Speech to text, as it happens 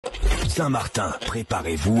Saint-Martin,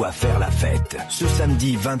 préparez-vous à faire la fête. Ce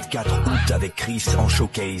samedi 24 août avec Chris en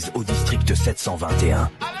showcase au district 721.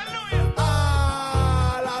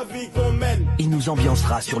 Il nous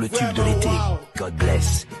ambiancera sur le tube de l'été, God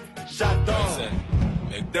Bless.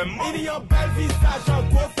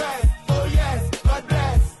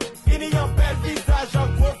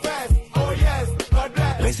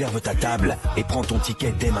 Réserve ta table et prends ton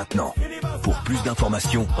ticket dès maintenant. Pour plus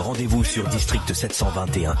d'informations, rendez-vous sur District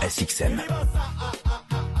 721 SXM.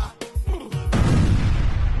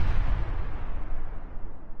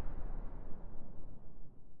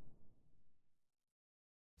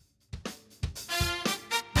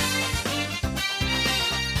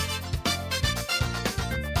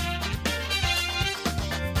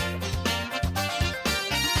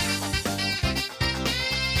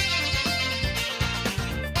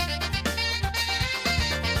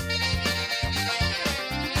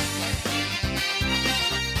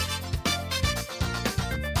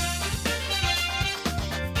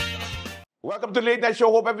 Welcome to the Late Night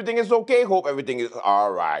Show. Hope everything is okay. Hope everything is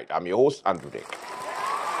all right. I'm your host, Andrew Day.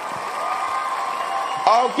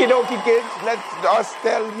 Okie dokie, kids. Let's just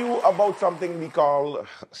tell you about something we call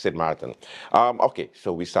St. Martin. Okay,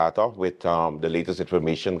 so we start off with the latest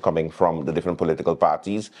information coming from the different political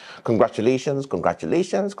parties. Congratulations,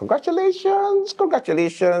 congratulations, congratulations,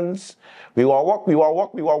 congratulations. We will walk, we will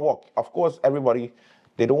walk, we will walk. Of course, everybody,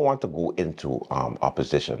 they don't want to go into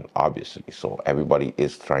opposition, obviously. So everybody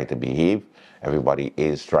is trying to behave. Everybody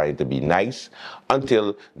is trying to be nice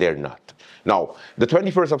until they're not. Now, the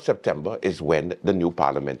 21st of September is when the new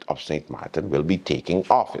Parliament of St. Martin will be taking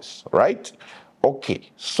office, right?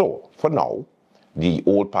 Okay, so for now, the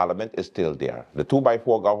old Parliament is still there. The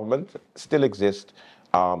 2x4 government still exists.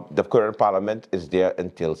 The current Parliament is there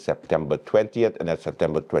until September 20th, and at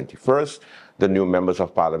September 21st, the new members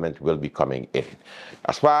of Parliament will be coming in.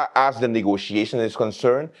 As far as the negotiation is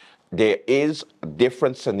concerned, there is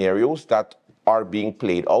different scenarios that are being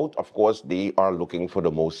played out. Of course, they are looking for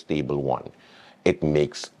the most stable one. It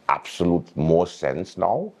makes absolute more sense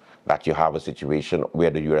now that you have a situation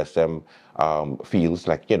where the USM feels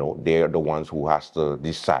like, you know, they're the ones who has to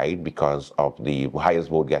decide because of the highest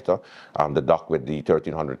vote getter, the DOC with the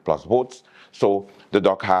 1,300 plus votes. So the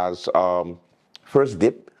DOC has first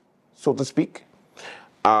dip, so to speak.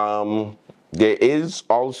 There is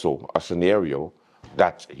also a scenario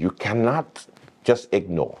that you cannot just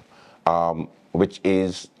ignore, which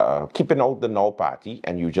is keeping out the Now Party,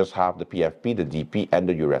 and you just have the PFP, the DP, and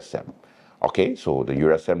the USM. Okay, so the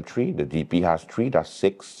USM 3, the DP has 3, that's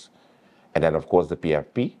 6. And then, of course, the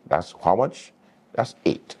PFP, that's how much? That's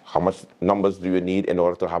 8. How much numbers do you need in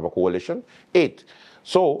order to have a coalition? 8.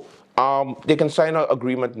 So they can sign an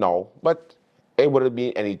agreement now, but it wouldn't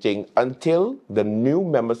be anything until the new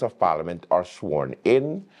members of Parliament are sworn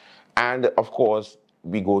in. And, of course,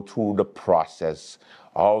 we go through the process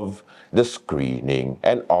of the screening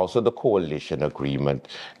and also the coalition agreement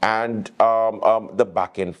and the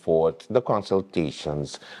back and forth, the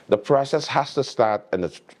consultations. The process has to start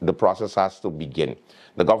and the process has to begin.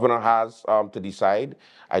 The governor has to decide.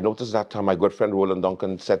 I noticed that my good friend Roland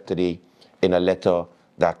Duncan said today in a letter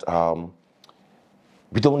that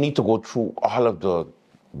we don't need to go through all of the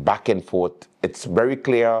back and forth. It's very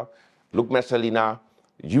clear. Look, Messalina,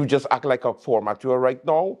 you just act like a formateur right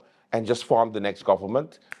now and just form the next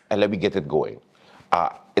government and let me get it going.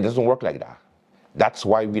 It doesn't work like that. That's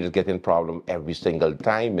why we're getting problem every single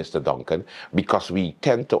time, Mr. Duncan, because we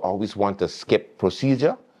tend to always want to skip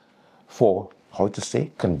procedure for, how to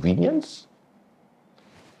say, convenience.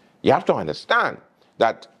 You have to understand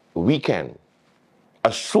that we can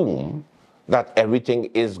assume that everything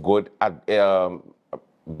is good at,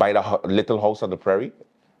 by the Little House on the Prairie.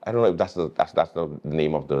 I don't know if that's the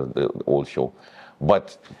name of the old show.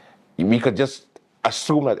 But we could just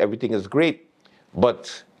assume that everything is great,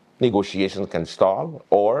 but negotiations can stall,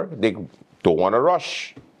 or they don't want to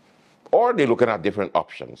rush, or they're looking at different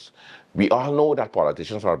options. We all know that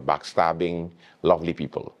politicians are backstabbing lovely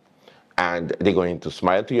people, and they're going to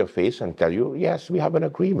smile to your face and tell you, yes, we have an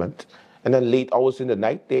agreement, and then late hours in the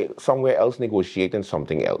night, they're somewhere else negotiating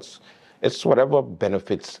something else. It's whatever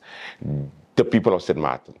benefits the people of St.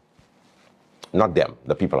 Martin. Not them,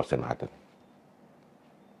 the people of St. Martin.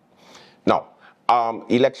 Now,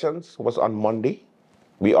 elections was on Monday.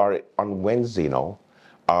 We are on Wednesday now.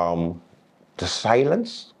 The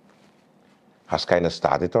silence has kind of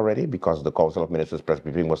started already because the Council of Ministers press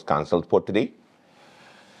briefing was cancelled for today.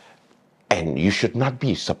 And you should not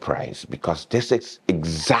be surprised because this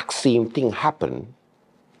exact same thing happened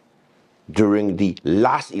during the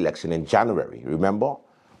last election in January. Remember?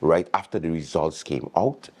 Right after the results came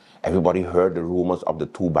out Everybody heard the rumors of the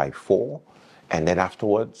 2x4, and then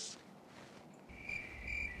afterwards,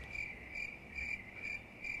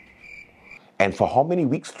 and for how many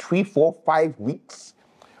weeks? 3, 4, 5 weeks?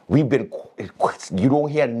 We've been, you don't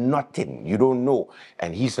hear nothing, you don't know.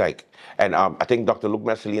 And he's like, and I think Dr. Luke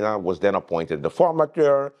Messalina was then appointed the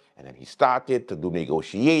formateur, and then he started to do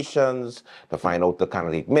negotiations to find out the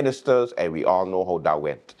candidate ministers, and we all know how that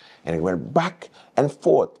went. And it went back and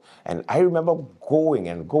forth. And I remember going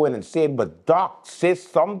and saying, but Doc, say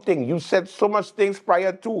something. You said so much things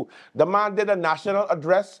prior to. The man did a national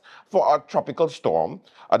address for a tropical storm,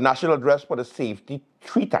 a national address for the safety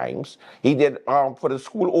 3 times. He did for the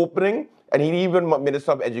school opening, and he even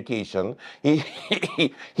Minister of Education. He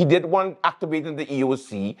did one activating the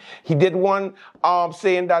EOC. He did one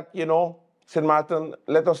saying that, you know, St. Martin,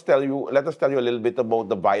 let us tell you a little bit about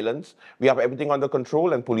the violence. We have everything under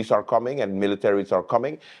control, and police are coming, and militaries are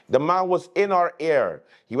coming. The man was in our ear.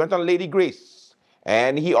 He went on Lady Grace,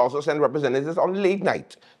 and he also sent representatives on late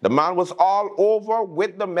night. The man was all over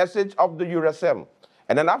with the message of the URSM.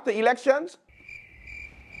 And then after elections,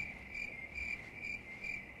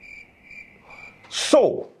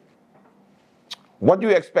 so, what do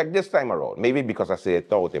you expect this time around? Maybe because I say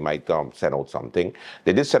it out, they might send out something.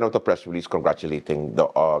 They did send out a press release congratulating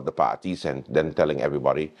the parties and then telling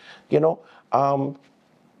everybody, you know,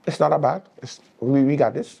 it's not that bad. We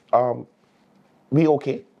got this. We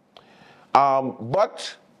okay.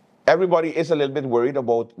 But everybody is a little bit worried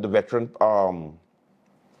about the veteran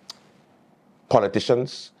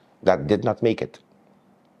politicians that did not make it.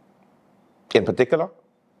 In particular,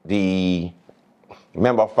 the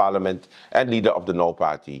Member of Parliament and leader of the No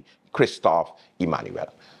Party, Christophe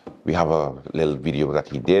Emmanuel. We have a little video that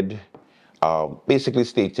he did, basically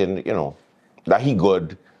stating, you know, that he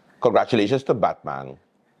good. Congratulations to Batman.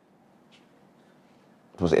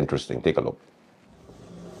 It was interesting. Take a look.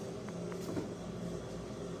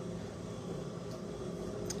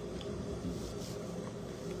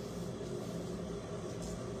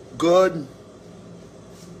 Good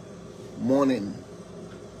morning.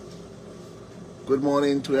 Good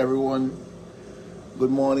morning to everyone. Good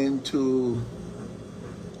morning to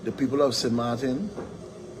the people of St. Martin.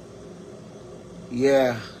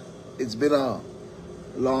 Yeah, it's been a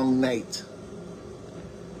long night.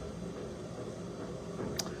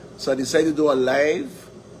 So I decided to do a live.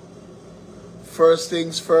 First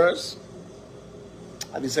things first,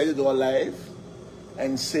 I decided to do a live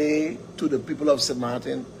and say to the people of St.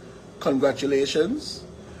 Martin, congratulations.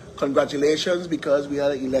 Congratulations, because we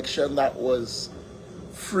had an election that was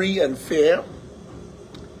free and fair.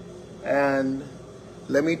 And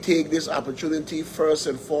let me take this opportunity first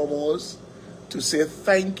and foremost to say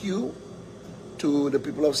thank you to the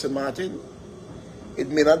people of St. Martin. It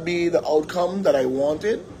may not be the outcome that I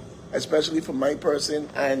wanted, especially for my person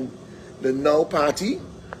and the No Party,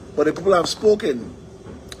 but the people have spoken,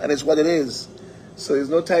 and it's what it is. So there's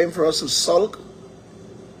no time for us to sulk.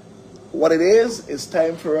 What it is, it's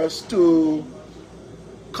time for us to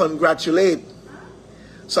congratulate.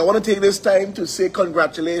 So I want to take this time to say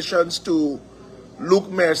congratulations to Luke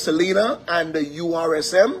Messalina and the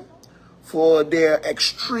URSM for their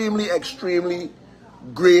extremely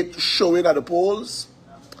great showing at the polls.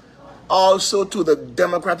 Also to the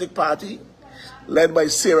Democratic Party, led by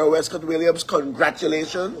Sarah Westcott Williams,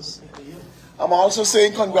 congratulations. I'm also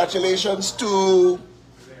saying congratulations to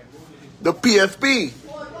the PFP,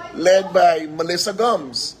 led by Melissa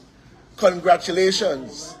Gums.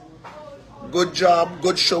 Congratulations. Good job,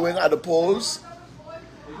 good showing at the polls.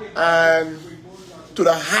 And to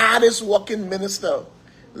the hardest working minister,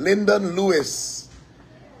 Lyndon Lewis,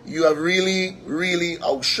 you have really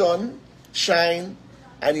outshone, shine,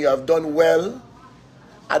 and you have done well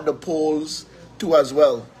at the polls too as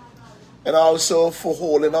well. And also for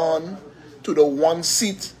holding on to the 1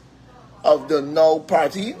 seat of the No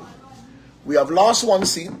Party. We have lost 1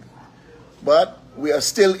 seat, but we are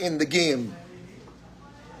still in the game.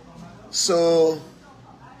 So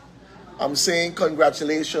I'm saying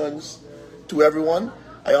congratulations to everyone.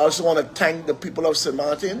 I also want to thank the people of St.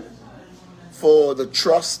 Martin for the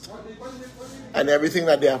trust and everything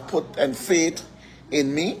that they have put and faith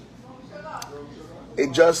in me.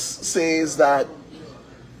 It just says that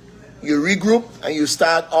you regroup and you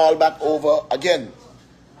start all back over again.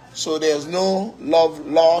 So there's no love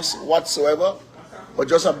lost whatsoever, but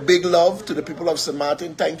just a big love to the people of St.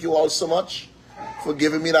 Martin. Thank you all so much for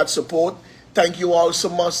giving me that support. Thank you all so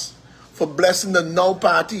much for blessing the No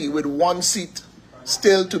Party with 1 seat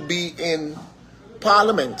still to be in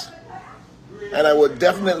Parliament. And I would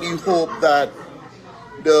definitely hope that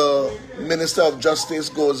the Minister of Justice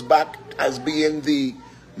goes back as being the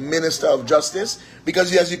Minister of Justice,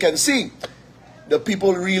 Because as you can see, the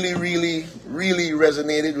people really, really, really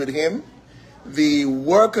resonated with him. The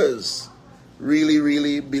workers really,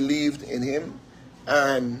 really believed in him.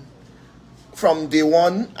 And from day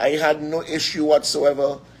one, I had no issue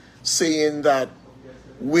whatsoever saying that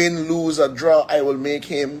win, lose, or draw, I will make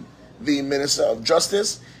him the Minister of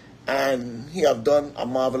Justice. And he have done a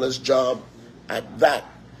marvelous job at that.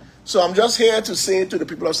 So I'm just here to say to the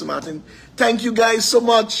people of St. Martin, thank you guys so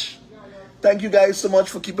much. Thank you guys so much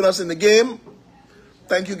for keeping us in the game.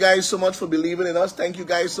 Thank you guys so much for believing in us. Thank you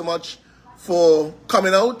guys so much for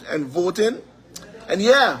coming out and voting. And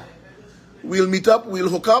yeah, we'll meet up, we'll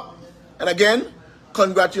hook up. And again,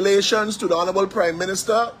 congratulations to the Honorable Prime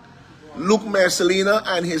Minister, Luke Mercelina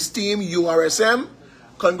and his team, URSM.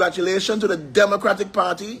 Congratulations to the Democratic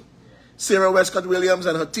Party, Sarah Westcott Williams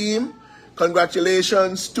and her team.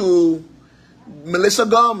 Congratulations to Melissa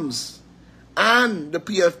Gomes and the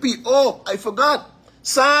PFP. Oh, I forgot.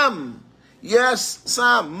 Sam. Yes,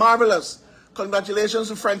 Sam. Marvelous. Congratulations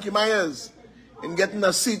to Frankie Myers in getting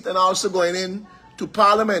a seat and also going in to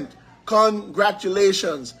Parliament.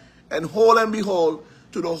 Congratulations. And whole and behold,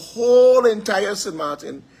 to the whole entire St.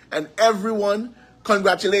 Martin and everyone,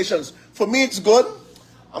 congratulations. For me, it's good.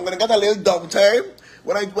 I'm going to get a little downtime.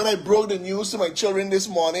 When I broke the news to my children this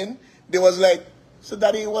morning, they was like, so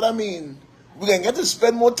Daddy, what I mean? We're going to get to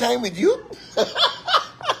spend more time with you?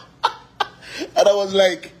 And I was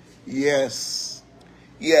like, yes.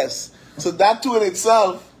 Yes. So that too in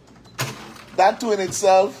itself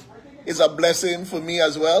is a blessing for me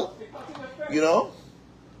as well. You know?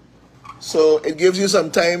 So it gives you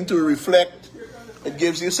some time to reflect. It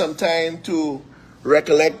gives you some time to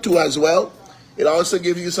recollect too as well. It also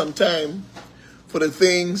gives you some time for the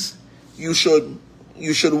things you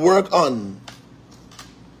should work on.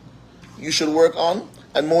 You should work on,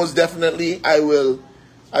 and most definitely I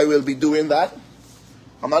will be doing that.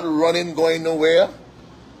 I'm not running, going nowhere,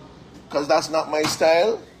 because that's not my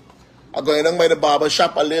style. I'm going down by the barber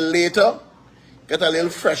shop a little later, get a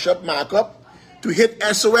little fresh up, mark up, to hit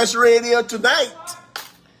SOS Radio tonight.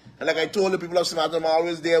 And like I told the people of St. Martin, I'm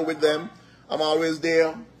always there with them. I'm always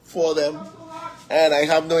there for them. And I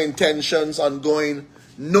have no intentions on going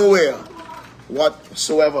nowhere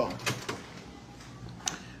whatsoever.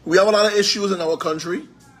 We have a lot of issues in our country.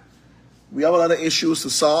 We have a lot of issues to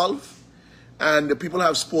solve. And the people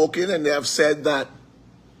have spoken and they have said that,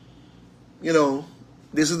 you know,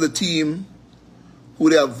 this is the team who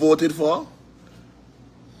they have voted for.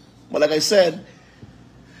 But like I said,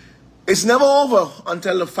 it's never over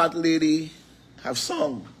until the fat lady have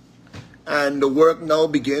sung. And the work now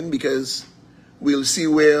begin because we'll see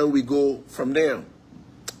where we go from there.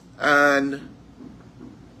 And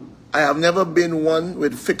I have never been one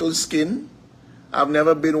with fickle skin. I've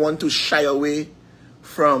never been one to shy away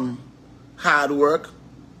from hard work.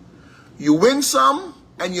 You win some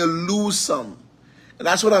and you lose some. And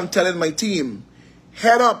that's what I'm telling my team.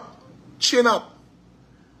 Head up, chin up.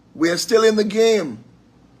 We're still in the game.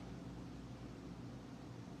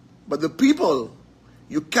 But the people,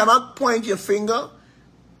 you cannot point your finger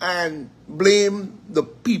and blame the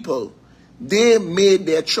people. They made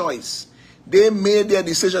their choice. They made their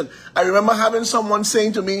decision. I remember having someone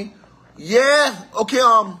saying to me, yeah, okay,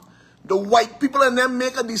 the white people and them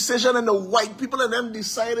make a decision and the white people and them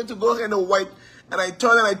decided to go in the white. And I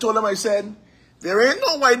turned and I told them, I said, there ain't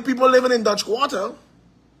no white people living in Dutch Quarter.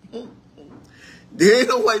 There ain't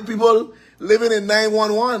no white people living in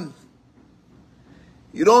 911.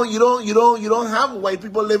 You don't have white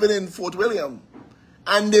people living in Fort William.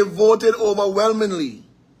 And they voted overwhelmingly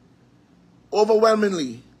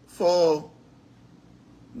for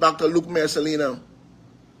Dr. Luke Mercelina.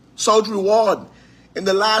 South Reward, in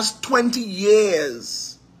the last 20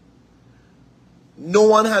 years, no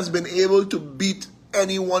one has been able to beat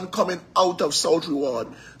anyone coming out of South Reward.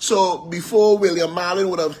 So before William Marlin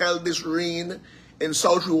would have held this reign in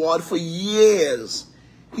South Reward for years,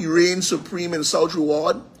 he reigned supreme in South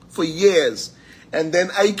Reward for years. And then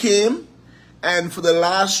I came, and for the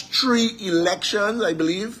last 3 elections, I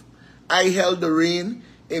believe, I held the reign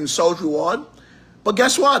in South Reward. But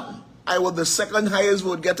guess what? I was the second highest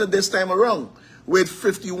vote getter this time around with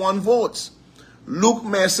 51 votes. Luke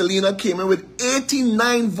Mercelina came in with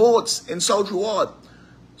 89 votes in South Reward.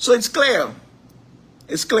 So it's clear.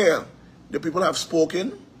 It's clear. The people have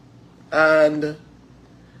spoken. And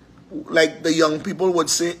like the young people would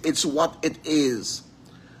say, it's what it is.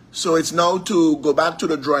 So it's now to go back to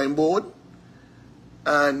the drawing board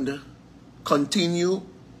and continue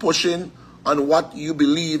pushing on what you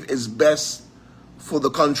believe is best for the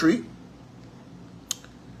country.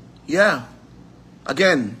 Yeah.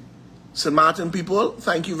 Again, St. Martin people,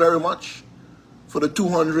 thank you very much for the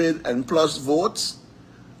 200 and plus votes.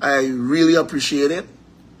 I really appreciate it.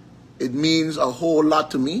 It means a whole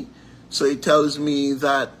lot to me. So it tells me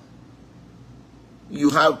that you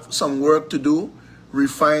have some work to do,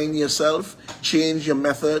 refine yourself, change your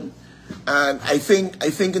method. And I think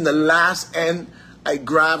in the last end, I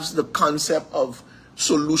grasped the concept of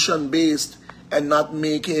solution-based and not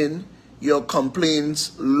making your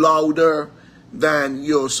complaints louder than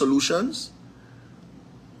your solutions.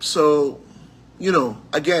 So, you know,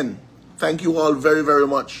 again, thank you all very, very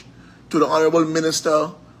much. To the Honorable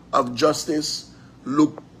Minister of Justice,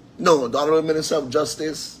 the Honorable Minister of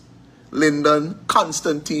Justice, Lyndon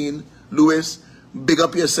Constantine Lewis, big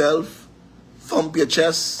up yourself, thump your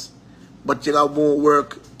chest, but you got more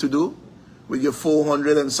work to do with your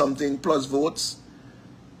 400 and something plus votes.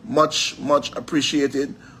 Much, much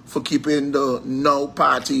appreciated for keeping the Now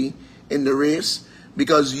Party in the race,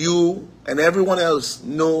 because you and everyone else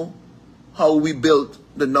know how we built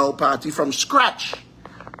the Now Party from scratch.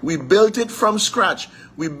 We built it from scratch.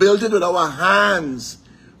 We built it with our hands.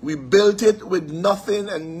 We built it with nothing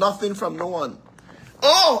and nothing from no one.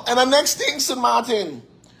 Oh, and the next thing, St. Martin.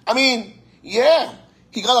 I mean, yeah,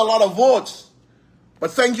 he got a lot of votes.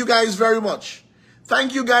 But thank you guys very much.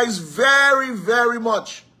 Thank you guys very, very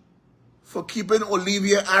much for keeping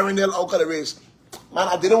Olivia Arundel out of the race. Man,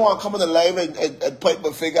 I didn't want to come on the live and point my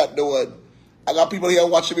finger at the word. I got people here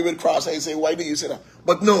watching me with cross and say, why do you say that?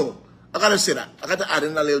 But no, I got to say that. I got to add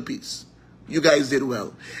in a little piece. You guys did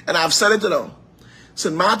well. And I've said it to them.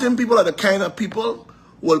 St. Martin people are the kind of people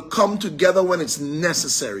who will come together when it's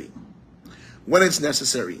necessary. When it's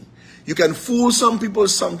necessary. You can fool some people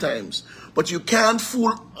sometimes, but you can't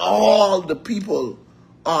fool all the people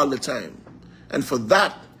all the time. And for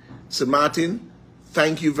that, St. Martin,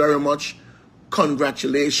 thank you very much.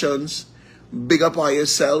 Congratulations. Big up on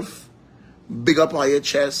yourself. Big up on your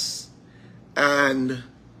chest. And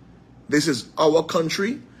this is our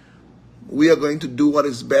country. We are going to do what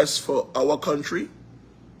is best for our country.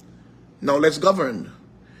 Now let's govern.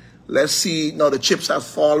 Let's see. Now the chips have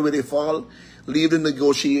fallen where they fall. Leave the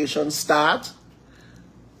negotiations start.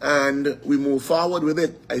 And we move forward with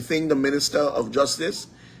it. I think the Minister of Justice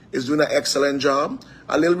is doing an excellent job.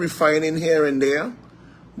 A little refining here and there,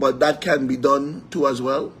 but that can be done too as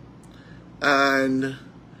well. And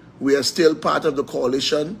we are still part of the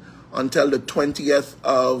coalition until the 20th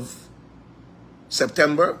of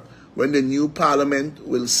September, when the new parliament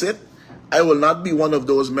will sit. I will not be one of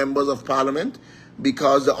those members of parliament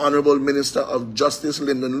because the Honorable Minister of Justice,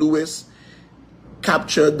 Lyndon Lewis,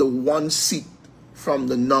 captured the one seat from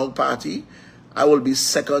the Now Party. I will be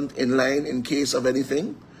second in line in case of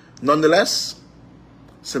anything. Nonetheless,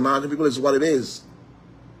 St. Martin people is what it is.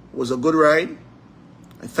 It was a good ride.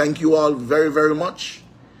 I thank you all very, very much.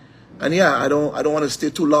 And yeah, I don't want to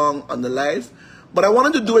stay too long on the live, but I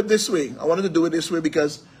wanted to do it this way. I wanted to do it this way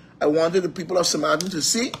because I wanted the people of St. Martin to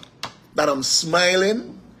see that I'm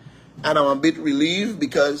smiling and I'm a bit relieved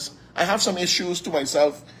because I have some issues to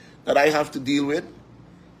myself that I have to deal with.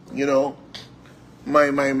 You know, my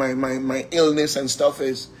illness and stuff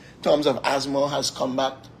is, in terms of asthma, has come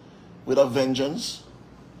back with a vengeance.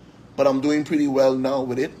 But I'm doing pretty well now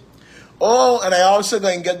with it. Oh, and I also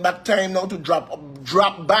going to get back time now to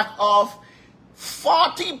drop back off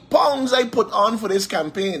 40 pounds I put on for this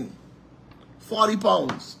campaign. 40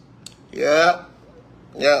 pounds. Yeah.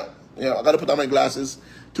 I got to put on my glasses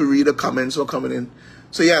to read the comments who are coming in.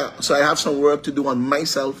 So yeah, so I have some work to do on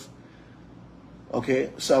myself.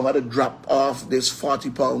 Okay, so I've got to drop off this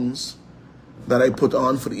 40 pounds that I put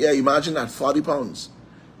on for the, yeah, imagine that, 40 pounds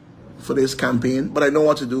for this campaign. But I know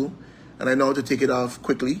what to do, and I know how to take it off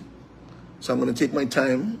quickly. So I'm going to take my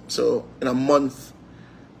time. So in a month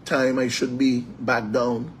time, I should be back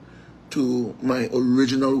down to my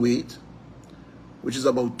original weight, which is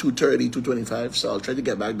about 230, 225. So I'll try to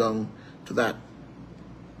get back down to that.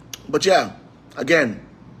 But yeah, again,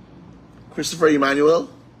 Christopher Emmanuel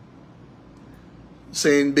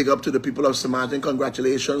saying big up to the people of St. Martin.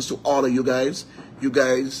 Congratulations to all of you guys. You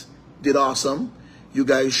guys did awesome. You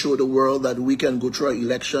guys showed the world that we can go through an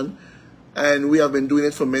election. And we have been doing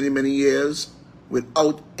it for many, many years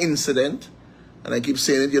without incident. And I keep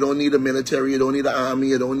saying it, you don't need the military, you don't need the army,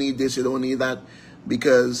 you don't need this, you don't need that,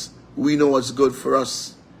 because we know what's good for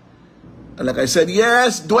us. And like I said,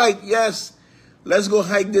 yes, Dwight, yes, let's go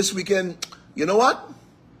hike this weekend. You know what?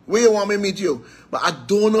 Where you want me to meet you? But I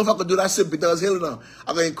don't know if I could do that St. Peter's Hill now.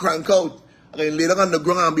 I'm going to crank out. I'm going to lay down on the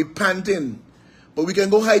ground and be panting. But we can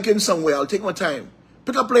go hiking somewhere. I'll take my time.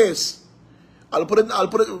 Pick a place. I'll put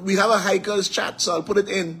it, we have a hikers chat, so I'll put it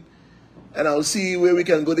in. And I'll see where we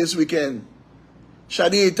can go this weekend.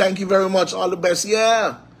 Shadi, thank you very much. All the best.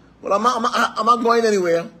 Yeah. Well, I'm not going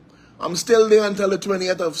anywhere. I'm still there until the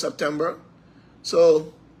 20th of September.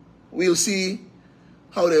 So we'll see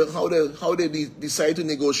how they decide to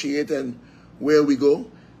negotiate and where we go.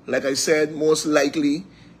 Like I said, most likely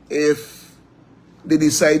if they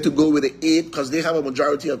decide to go with the 8, because they have a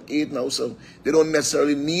majority of 8 now, so they don't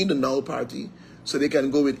necessarily need the Now Party, so they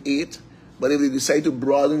can go with 8. But if they decide to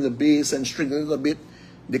broaden the base and strengthen it a bit,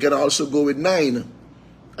 they can also go with 9.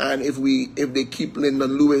 And if they keep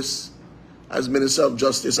Lyndon Lewis as Minister of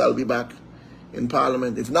Justice, I'll be back in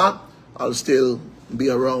Parliament. If not, I'll still be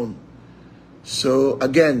around. So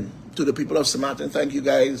again, to the people of St. Martin, thank you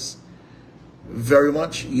guys very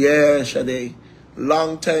much. Yeah, Sade,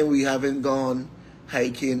 long time we haven't gone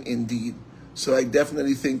hiking indeed. So I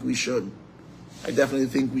definitely think we should.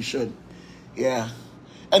 Yeah.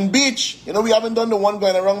 And beach, you know, we haven't done the one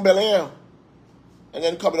going around Bel Air and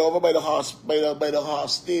then coming over by the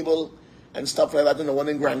horse stable and stuff like that, and the one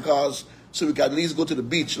in Grand Cars, so we can at least go to the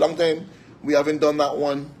beach. Long time we haven't done that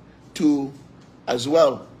one too as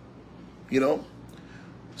well, you know.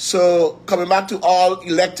 So coming back to all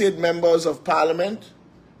elected members of Parliament,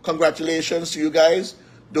 congratulations to you guys.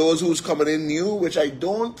 Those who's coming in new, which I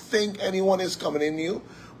don't think anyone is coming in new,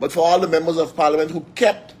 but for all the members of Parliament who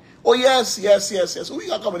kept, oh yes. Who we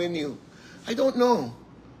got coming in new? I don't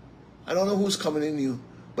know who's coming in new.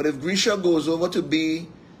 But if Grisha goes over to be,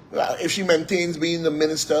 if she maintains being the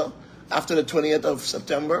minister after the 20th of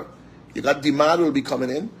September, you got Dimad will be coming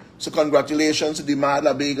in. So congratulations to Dimad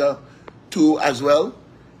Labega too as well.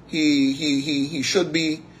 He should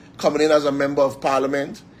be coming in as a member of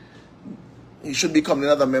Parliament. He should be coming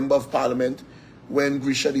in as a member of Parliament when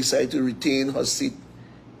Grisha decides to retain her seat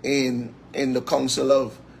in the Council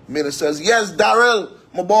of Ministers. Yes, Daryl,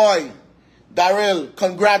 my boy. Daryl,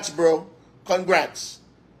 congrats, bro. Congrats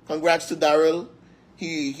to Daryl.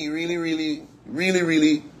 He really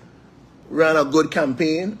ran a good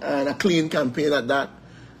campaign, and a clean campaign at that.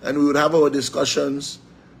 And we would have our discussions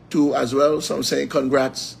too as well. So I'm saying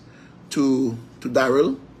congrats to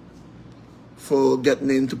Daryl for getting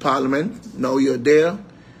into Parliament. Now you're there.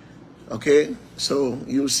 Okay? So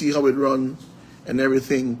you'll see how it run and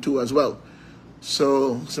everything too as well.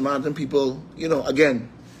 So St. Martin people, you know, again,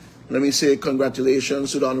 let me say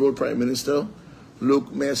congratulations to the Honorable Prime Minister,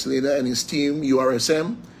 Luke Mayor-Slater and his team,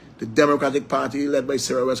 URSM, the Democratic Party led by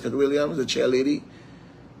Sarah Westcott Williams, the chair lady,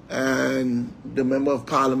 and the Member of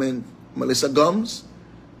Parliament, Melissa Gums,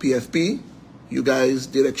 PFP. You guys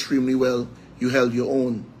did extremely well. You held your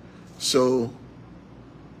own. So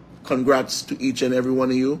congrats to each and every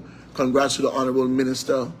one of you. Congrats to the Honorable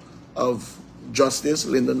Minister of Justice,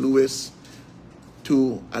 Lyndon Lewis,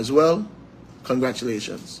 too, as well.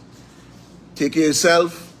 Congratulations. Take care of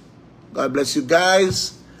yourself. God bless you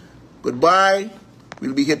guys. Goodbye.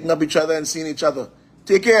 We'll be hitting up each other and seeing each other.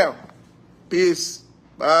 Take care. Peace.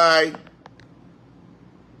 Bye.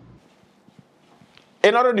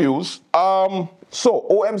 In other news, so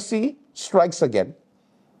OMC strikes again,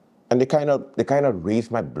 and they kind of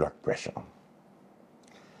raised my blood pressure.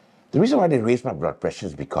 The reason why they raised my blood pressure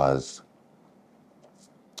is because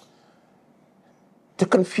the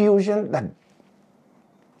confusion that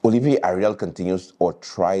Olivier Ariel continues or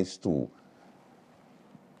tries to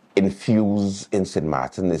infuse in St.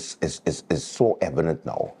 Martin is so evident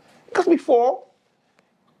now. Because before,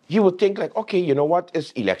 you would think like, okay, you know what,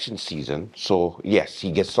 it's election season, so yes,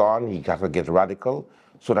 he gets on, he got to get radical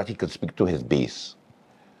so that he could speak to his base.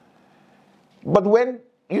 But when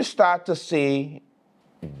you start to say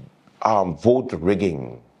vote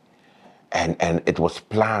rigging, and it was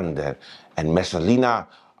planned, and Messalina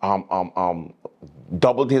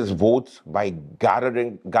doubled his votes by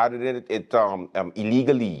gathering it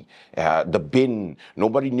illegally. The bin,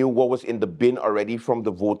 nobody knew what was in the bin already from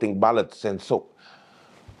the voting ballots, and so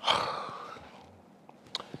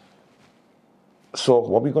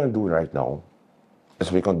what we're going to do right now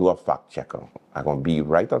is we're going to do a fact checker. I'm going to be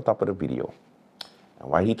right on top of the video, and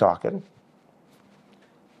while he's talking,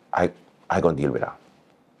 I'm going to deal with that.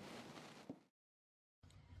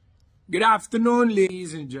 Good afternoon,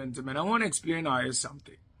 ladies and gentlemen. I want to explain to you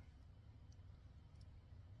something.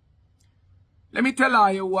 Let me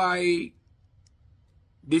tell you why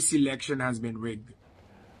this election has been rigged.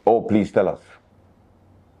 Oh, please tell us.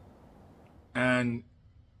 And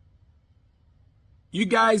you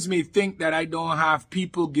guys may think that I don't have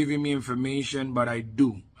people giving me information, but I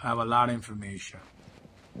do have a lot of information.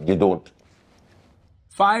 You don't.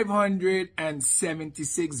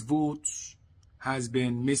 576 votes has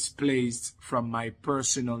been misplaced from my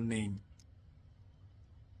personal name.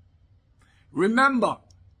 Remember,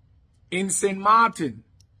 in St. Martin,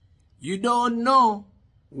 you don't know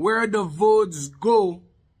where the votes go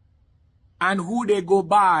and who they go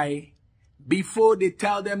by before they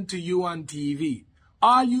tell them to you on TV.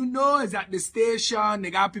 All you know is at the station, they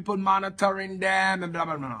got people monitoring them and blah,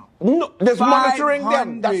 blah, blah. No, there's monitoring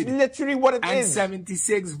them. That's literally what it is.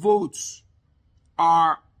 76 votes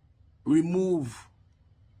are removed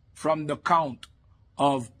from the count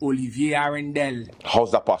of Olivier Arendelle.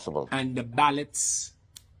 How's that possible? And the ballots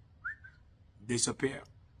disappear.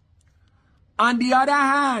 On the other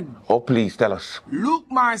hand, oh, please tell us. Luke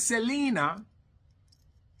Marcelina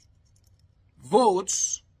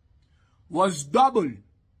votes was double.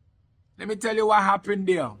 Let me tell you what happened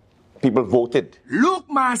there. People voted. Luke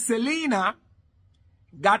Marcelina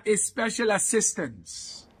got a special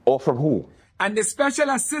assistance. Oh, from who? And the special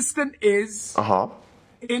assistant is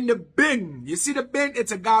in the bin. You see the bin?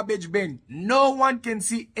 It's a garbage bin. No one can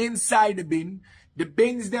see inside the bin. The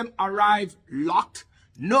bins them arrive locked.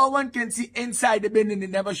 No one can see inside the bin, and they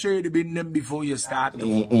never show you the bin them before you start.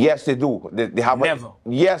 Yes, they do. They have never.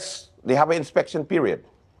 Yes, they have an inspection period.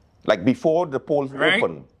 Like before the polls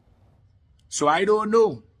open. So I don't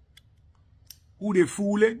know who they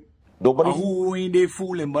fooling or who ain't they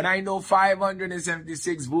fooling. But I know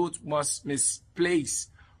 576 votes was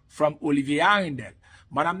misplaced from Olivier Arendelle.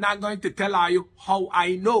 But I'm not going to tell you how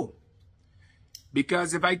I know.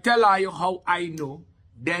 Because if I tell you how I know,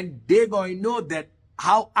 then they're going to know that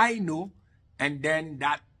how I know, and then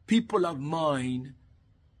that people of mine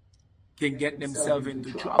can get themselves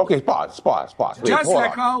into trouble. Okay, pause. Wait, just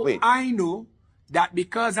like how I know that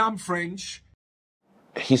because I'm French.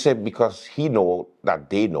 He said because he know that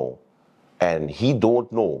they know, and he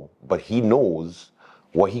don't know, but he knows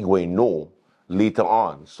what he going to know later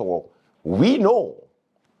on. So we know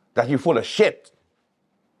that you're full of shit.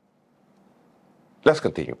 Let's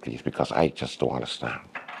continue, please, because I just don't understand.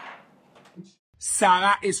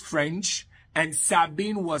 Sarah is French. And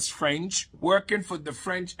Sabine was French, working for the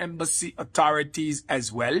French embassy authorities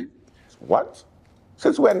as well. What?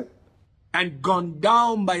 Since when? And gunned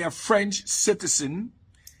down by a French citizen.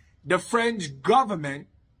 The French government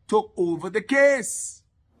took over the case.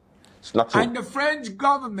 It's not true. And the French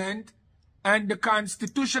government and the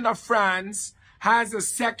Constitution of France has a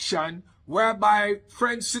section whereby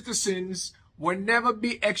French citizens will never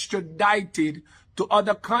be extradited to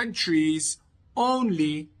other countries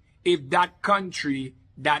only if that country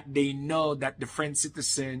that they know that the French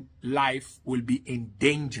citizen life will be in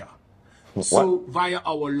danger. What? So via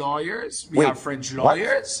our lawyers, we have French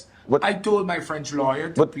lawyers. What? I told my French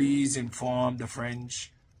lawyer to please inform the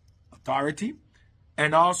French authority.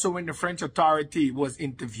 And also when the French authority was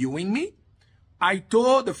interviewing me, I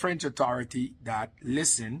told the French authority that,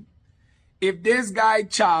 listen, if this guy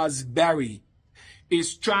Charles Berry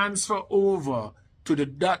is transferred over to the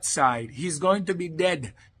Dutch side, he's going to be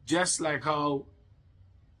dead. Just like how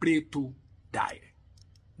Preto died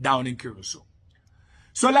down in Curacao.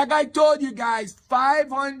 So like I told you guys,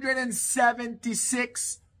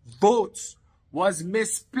 576 votes was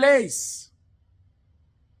misplaced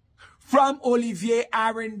from Olivier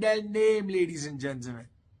Arendelle's name, ladies and gentlemen.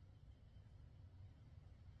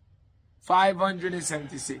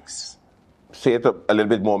 576. Say it a little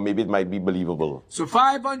bit more, maybe it might be believable. So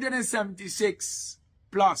 576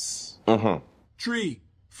 plus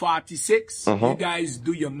 346, you guys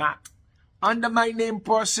do your math. Under my name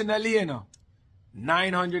personally,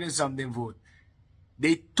 900 and something vote.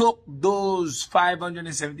 They took those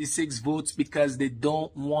 576 votes because they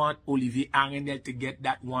don't want Olivier Arendelle to get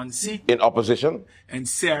that one seat. In opposition? And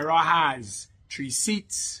Sarah has 3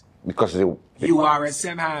 seats. Because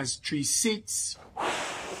URSM has 3 seats.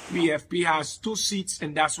 PFP has 2 seats,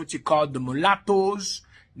 and that's what you call the mulattoes.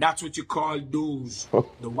 That's what you call those,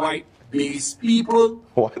 the white-based people.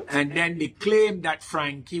 What? And then they claim that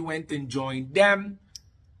Frankie went and joined them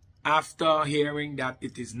after hearing that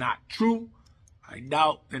it is not true. I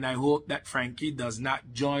doubt and I hope that Frankie does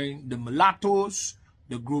not join the mulattoes,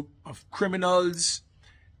 the group of criminals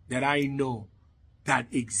that I know that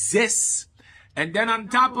exists. And then on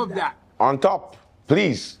top of that. On top,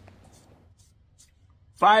 please.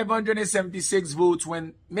 576 votes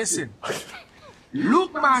went missing.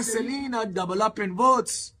 Luke Marcelina double up in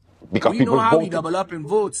votes. Because we know how he double up in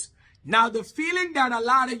votes. Now the feeling that a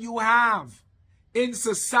lot of you have in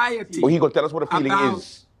society. Well, he gonna tell us what the feeling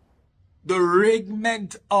is. The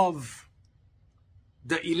riggment of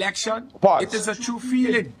the election. Pause. It is a true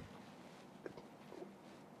feeling.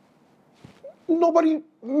 Nobody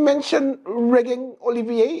mentioned rigging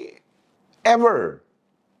Olivier ever.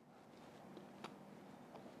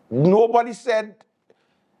 Nobody said,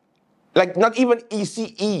 like, not even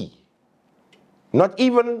ECE. Not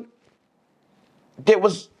even, there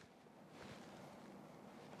was,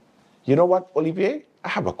 you know what, Olivier? I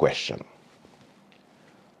have a question.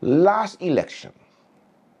 last election,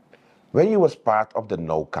 when you was part of the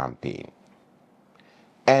No campaign,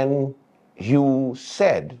 and you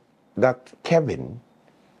said that Kevin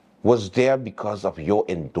was there because of your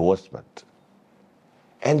endorsement.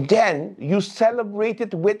 And then you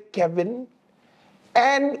celebrated with Kevin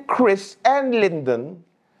and Chris and Lyndon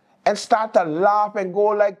and start to laugh and go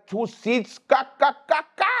like 2 seats, ka, ka, ka,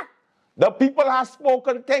 ka. The people have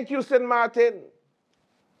spoken. Thank you, St. Martin.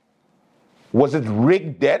 Was it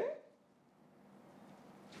rigged then?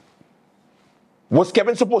 Was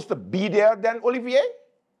Kevin supposed to be there then, Olivier?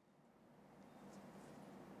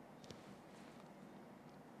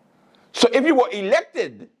 So if you were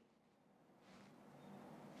elected,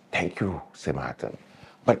 thank you, St. Martin.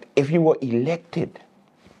 But if you were elected,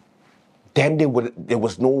 then there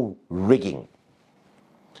was no rigging.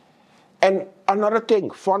 And another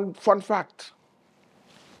thing, fun fact.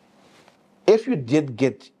 If you did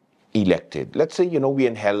get elected, let's say, we're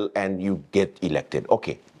in hell and you get elected,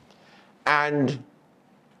 okay. And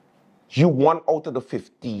you won out of the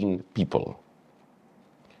 15 people.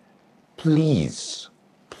 Please,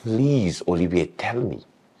 Olivier, tell me,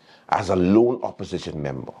 as a lone opposition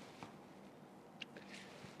member,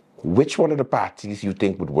 which one of the parties you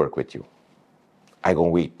think would work with you? I gonna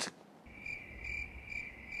wait.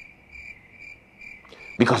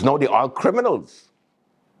 Because now they're all criminals.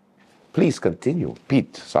 Please continue.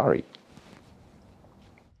 Pete, sorry.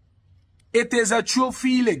 It is a true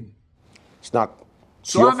feeling. It's not.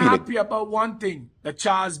 So I'm happy about one thing, that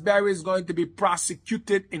Charles Berry is going to be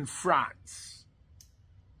prosecuted in France.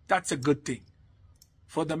 That's a good thing.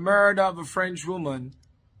 For the murder of a French woman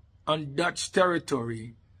on Dutch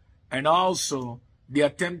territory, and also the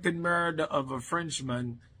attempted murder of a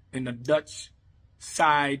Frenchman in a Dutch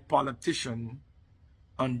side politician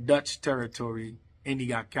on Dutch territory, and he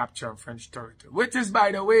got captured on French territory. Which is,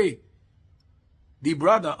 by the way, the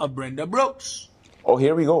brother of Brenda Brooks. Oh,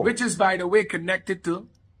 here we go. Which is, by the way, connected to,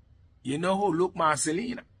 you know who, Luke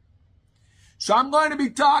Marcelina. So I'm going to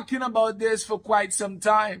be talking about this for quite some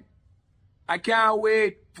time. I can't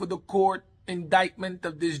wait for the court indictment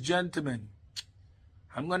of this gentleman.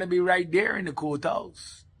 I'm going to be right there in the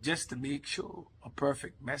courthouse just to make sure a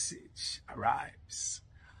perfect message arrives.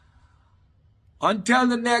 Until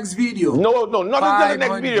the next video. No, not until the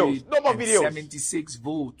next video. No more videos. 76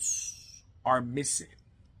 votes are missing.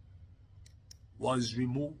 Was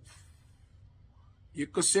removed. You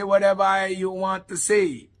could say whatever you want to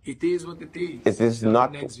say. It is what it is. It is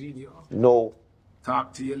not. Next video. No.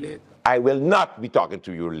 Talk to you later. I will not be talking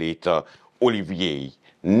to you later, Olivier.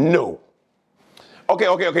 No.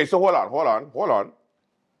 Okay. So hold on.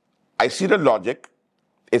 I see the logic.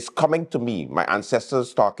 It's coming to me. My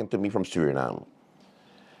ancestors talking to me from Suriname.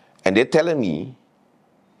 And they're telling me,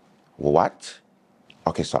 what?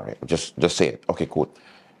 Okay, sorry. Just say it. Okay, cool.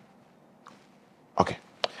 Okay.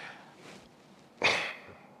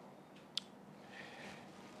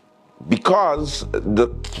 Because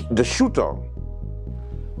the shooter,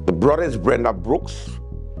 the brother is Brenda Brooks.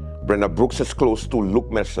 Brenda Brooks is close to Luc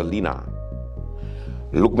Mercelina.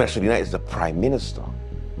 Luc Mercelina is the prime minister,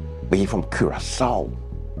 but he's from Curaçao.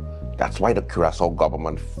 That's why the Curaçao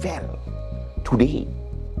government fell today.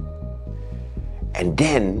 And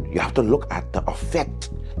then you have to look at the effect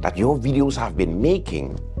that your videos have been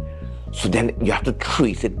making. So then you have to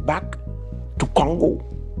trace it back to Congo.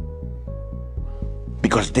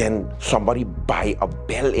 Because then somebody buy a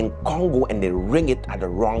bell in Congo and they ring it at the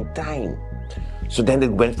wrong time. So then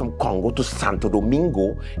it went from Congo to Santo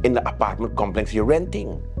Domingo in the apartment complex you're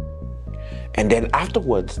renting. And then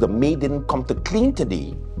afterwards, the maid didn't come to clean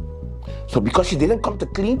today. So because she didn't come to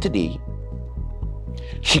clean today,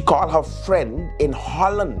 she called her friend in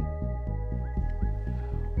Holland.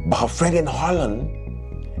 But her friend in Holland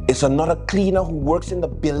is another cleaner who works in the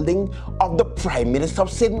building of the Prime Minister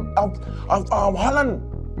of Holland.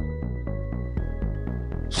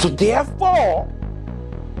 So therefore,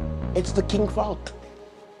 it's the king's fault.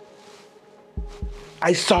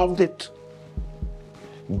 I solved it.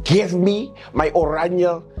 Give me my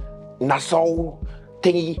Oranje Nassau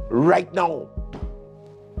thingy right now.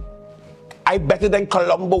 I better than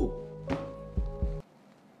Colombo.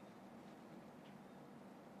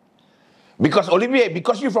 Because Olivier,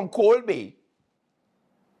 because you're from Cold Bay,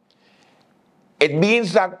 it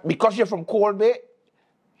means that because you're from Cold Bay,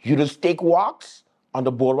 you just take walks on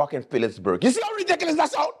the boardwalk in Phillipsburg. You see how ridiculous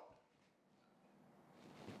that sounds?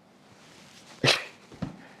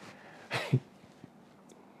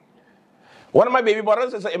 One of my baby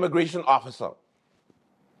brothers is an immigration officer.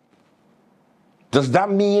 Does that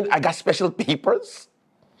mean I got special papers?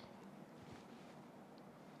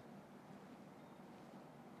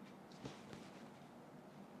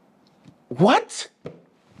 What?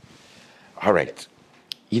 All right.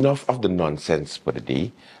 Enough of the nonsense for the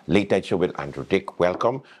day. Late Night Show with Andrew Dick.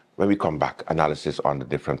 Welcome. When we come back, analysis on the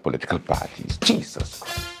different political parties. Jesus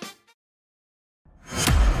Christ.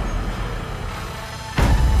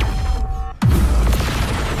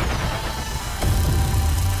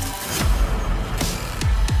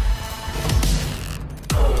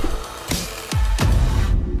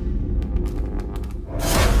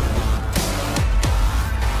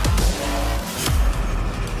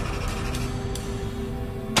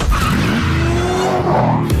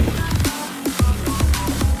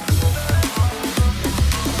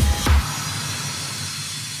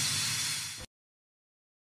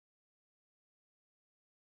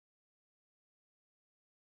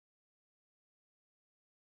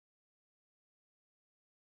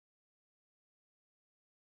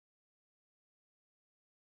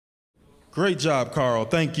 Great job, Carl.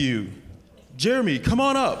 Thank you. Jeremy, come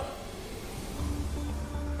on up.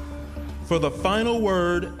 For the final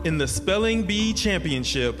word in the Spelling Bee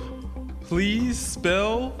Championship, please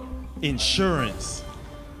spell insurance.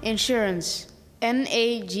 Insurance.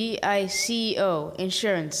 N-A-G-I-C-O.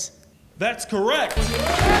 Insurance. That's correct. I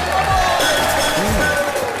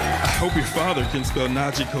hope your father can spell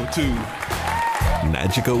Nagico too.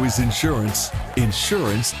 Nagico is insurance.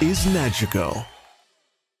 Insurance is Nagico.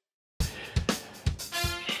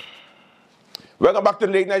 Welcome back to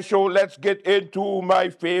the Late Night Show. Let's get into my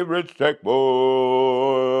favorite segment.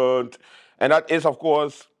 And that is, of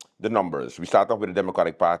course, the numbers. We start off with the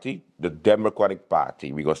Democratic Party. The Democratic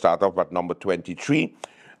Party. We're going to start off at number 23.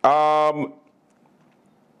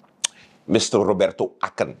 Mr. Roberto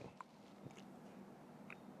Akan.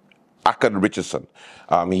 Akan Richardson.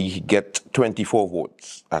 He get 24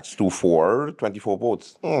 votes. That's 24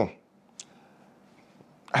 votes. I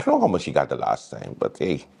don't know how much he got the last time, but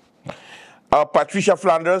hey. Patricia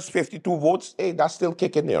Flanders, 52 votes. Hey, that's still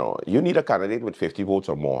kicking, you know. You need a candidate with 50 votes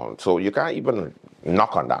or more. So you can't even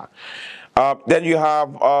knock on that. Then you have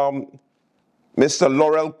Mr.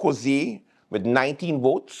 Laurel Cozier with 19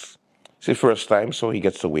 votes. It's his first time, so he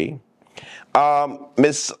gets away.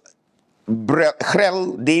 Miss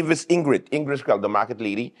Grell Davis Ingrid Grell, the market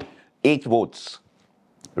lady, 8 votes.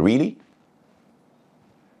 Really?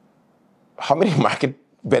 How many market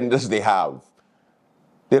vendors they have?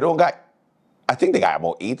 They don't got, I think they got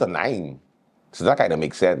about 8 or 9. So that kind of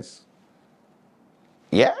makes sense.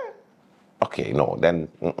 Yeah? Okay, no, then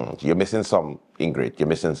you're missing some, Ingrid. You're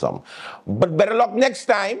missing some. But better luck next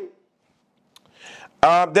time.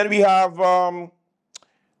 Then we have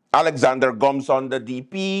Alexander Gomes on the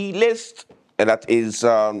DP list. And that is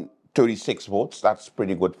 36 votes. That's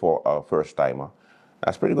pretty good for a first-timer.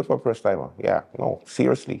 That's pretty good for a first-timer. Yeah, no,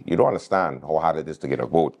 seriously. You don't understand how hard it is to get a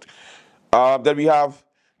vote. Then we have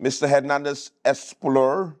Mr. Hernandez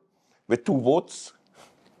Espoler with 2 votes.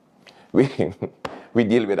 We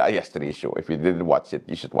deal with that yesterday's show. If you didn't watch it,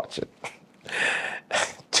 you should watch it.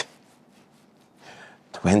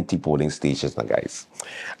 20 polling stations now, guys.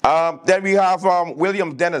 Then we have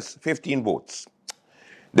William Dennis, 15 votes.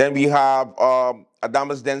 Then we have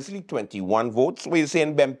Adamus Densley, 21 votes. What are you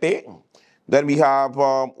saying, Bempe? Then we have,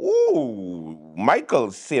 Michael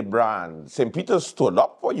Sebran. St. Peter stood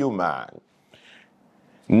up for you, man.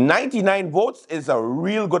 99 votes is a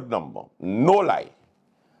real good number. No lie.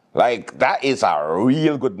 Like, that is a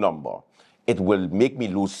real good number. It will make me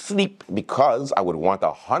lose sleep because I would want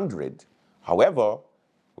 100. However,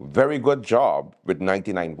 very good job with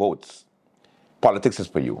 99 votes. Politics is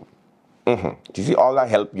for you. Do you see all that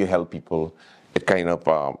help you help people? It kind of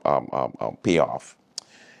pay off.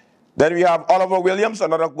 Then we have Oliver Williams,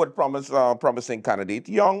 another good promising candidate.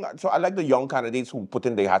 Young, so I like the young candidates who put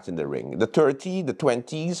in their hats in the ring. The 30, the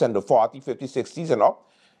 20s, and the 40, 50, 60s and up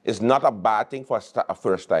is not a bad thing for a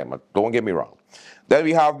first timer. Don't get me wrong. Then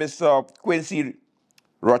we have Mr. Quincy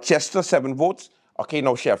Rochester, 7 votes. Okay,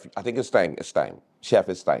 no, Chef, I think it's time. It's time. Chef,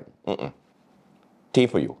 it's time. Tea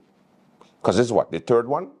for you. Because this is what, the third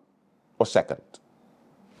one or second?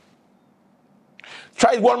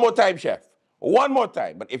 Try it one more time, Chef. One more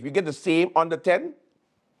time. But if you get the same under 10,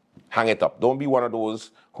 hang it up. Don't be one of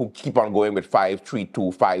those who keep on going with 5, 3,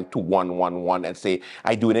 2, 5, 2, 1, 1, 1 and say,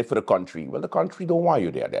 I'm doing it for the country. Well, the country don't want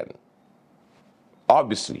you there then.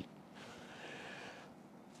 Obviously.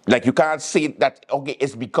 Like, you can't say that, okay,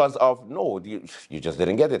 it's because of, no, you just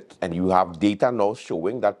didn't get it. And you have data now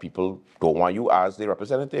showing that people don't want you as the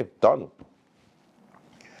representative. Done.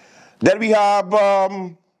 Then we have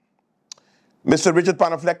Mr. Richard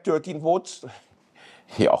Panafleck, 13 votes.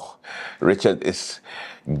 Yo, Richard is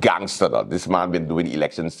gangster. This man been doing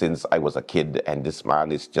elections since I was a kid, and this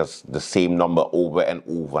man is just the same number over and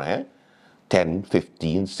over. 10,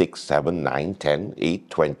 15, 6, 7, 9, 10, 8,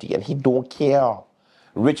 20, and he don't care.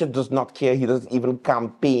 Richard does not care. He doesn't even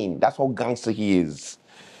campaign. That's how gangster he is.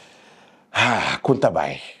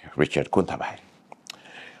 Kuntabai, Richard, Kuntabai.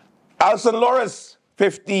 Alson Loris,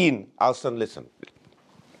 15. Alson, listen.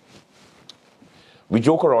 We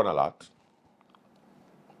joke around a lot,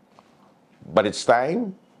 but it's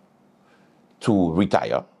time to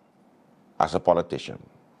retire as a politician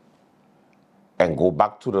and go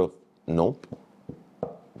back to the, no,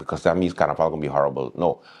 because that means Carnival going to be horrible.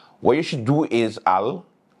 No. What you should do is, Al,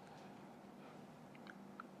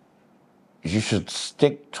 you should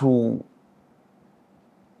stick to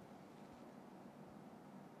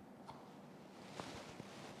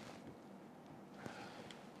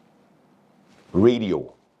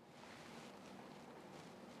radio.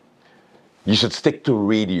 You should stick to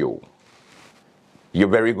radio. You're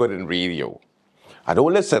very good in radio. I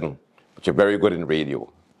don't listen, but you're very good in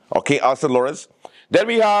radio. Okay, Alson Loris. Then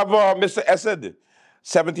we have Mr. Esed,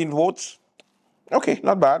 17 votes. Okay,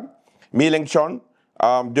 not bad. Mei Chon,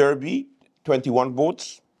 Derby, 21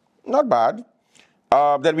 votes. Not bad.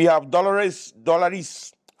 Then we have Dolores,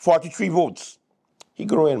 43 votes. He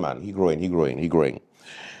growing, man. He growing.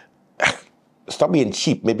 Stop being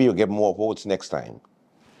cheap. Maybe you'll get more votes next time.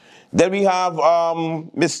 Then we have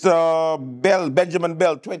Mr. Bell, Benjamin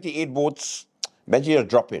Bell, 28 votes. Benji is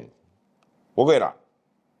dropping. What's going on?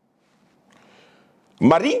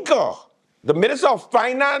 Marinka, the Minister of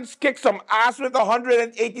Finance, kicked some ass with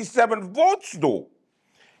 187 votes, though.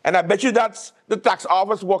 And I bet you that's the tax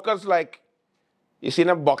office workers like, you see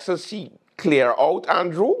them boxes see clear out,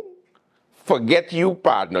 Andrew? Forget you,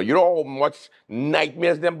 partner. You know how much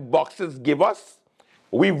nightmares them boxes give us?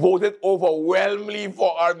 We voted overwhelmingly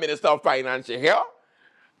for our Minister of Finance here.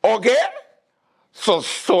 Okay? So,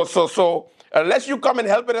 unless you come and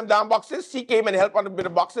help with them damn boxes, she came and helped with the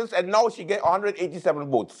boxes, and now she get 187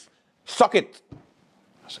 votes. Suck it.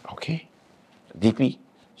 I said, okay. DP,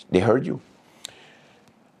 they heard you.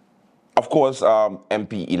 Of course,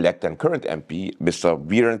 MP-elect and current MP, Mr.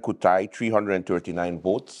 Viren Kutai, 339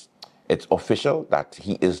 votes. It's official that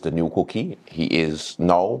he is the new cookie. He is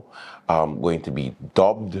now going to be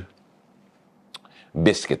dubbed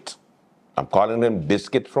Biscuit. I'm calling him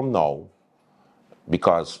Biscuit from now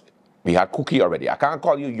because we had Cookie already. I can't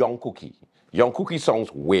call you Young Cookie. Young Cookie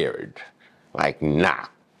sounds weird. Like, nah.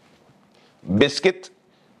 Biscuit,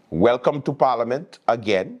 welcome to Parliament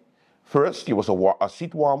again. First, you was a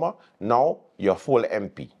seat warmer. Now, you're full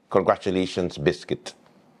MP. Congratulations, Biscuit.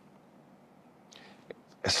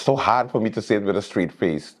 It's so hard for me to say it with a straight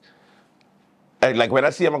face. And like when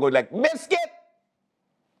I see him, I'm going like, Biscuit!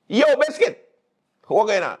 Yo, Biscuit!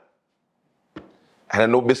 What's going on? And I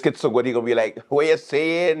know Biscuit's so good, he's going to be like, what you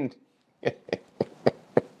saying?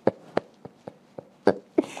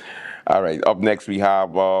 All right, up next we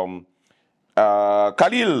have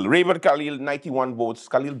Khalil, Raven Khalil, 91 votes.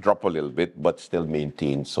 Khalil dropped a little bit, but still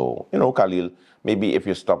maintained. So, you know, Khalil, maybe if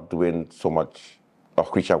you stop doing so much of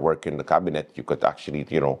creature work in the cabinet, you could actually,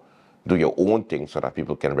 you know, do your own thing so that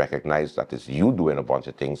people can recognize that it's you doing a bunch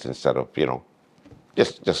of things instead of, you know,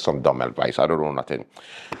 just some dumb advice. I don't know nothing.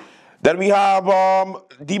 Then we have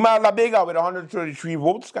Dima Labega with 133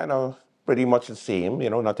 votes, kind of pretty much the same, you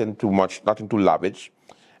know, nothing too much, nothing too lavish.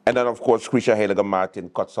 And then, of course, Krisha Heliger Martin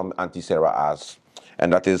cut some anti-Sarah ass,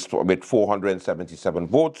 and that is with 477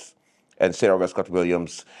 votes. And Sarah Westcott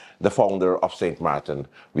Williams, the founder of St. Martin,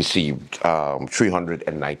 received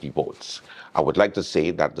 390 votes. I would like to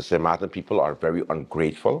say that the St. Martin people are very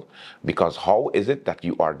ungrateful, because how is it that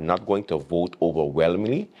you are not going to vote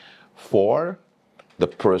overwhelmingly for the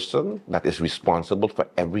person that is responsible for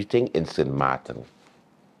everything in St. Martin?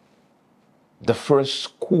 The first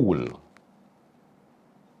school.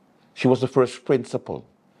 She was the first principal.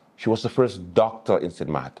 She was the first doctor in St.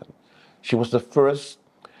 Martin. She was the first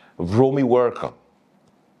Romy worker.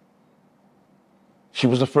 She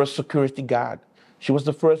was the first security guard. She was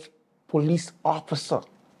the first police officer.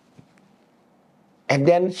 And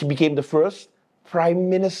then she became the first prime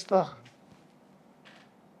minister.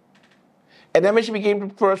 And then when she became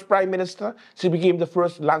the first prime minister, she became the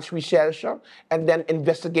first lunch researcher and then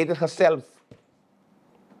investigated herself.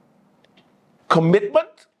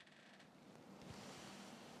 Commitment?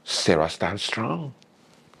 Sarah stands strong.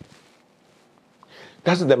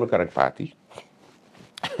 That's the Democratic Party.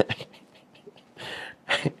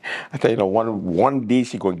 I tell you, one day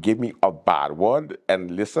she's going to give me a bad word, and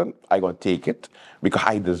listen, I'm going to take it because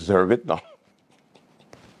I deserve it now.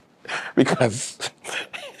 Because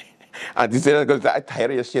Auntie Sarah goes, I'm tired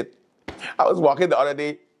of your shit. I was walking the other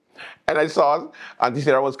day, and I saw Auntie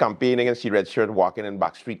Sarah was campaigning in she red shirt walking in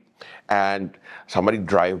back street. and somebody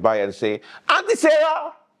drive by and say, Auntie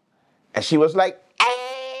Sarah! And she was like,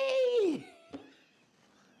 hey!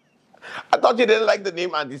 I thought you didn't like the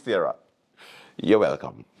name Auntie Sarah. You're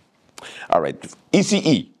welcome. All right,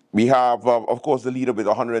 ECE. We have, of course, the leader with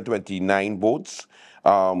 129 votes.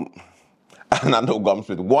 Anando Gums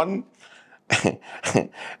with 1.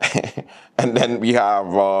 And then we have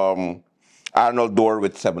Arnold Dorr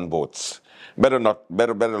with 7 votes. Better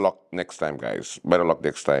luck next time, guys. Better luck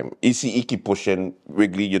next time. ECE keep pushing.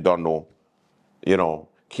 Wrigley, you don't know. You know,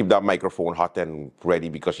 keep that microphone hot and ready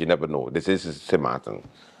because you never know. This is St. Martin.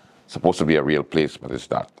 Supposed to be a real place, but it's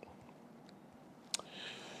not.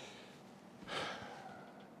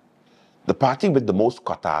 The party with the most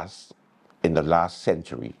quotas in the last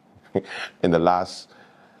century, in the last,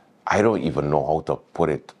 I don't even know how to put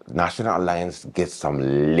it. National Alliance gets some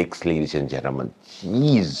licks, ladies and gentlemen.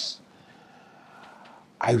 Jeez.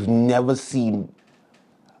 I've never seen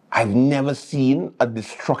a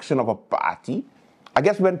destruction of a party. I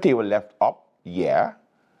guess when they were left up, yeah.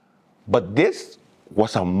 But this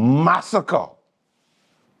was a massacre.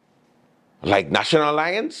 Like National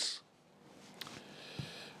Alliance?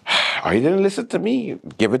 Oh, you didn't listen to me.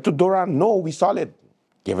 Give it to Duran. No, we solid.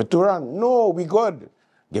 Give it to Duran. No, we good.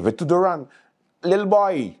 Give it to Duran. Little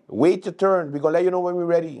boy, wait your turn. We're going to let you know when we're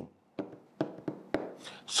ready.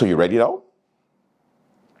 So you ready now?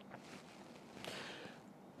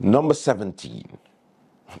 Number 17.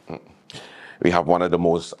 We have one of the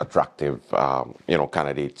most attractive,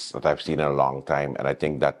 candidates that I've seen in a long time. And I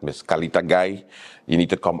think that Miss Kalita Guy, you need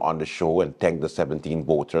to come on the show and thank the 17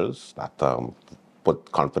 voters that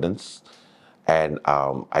put confidence. And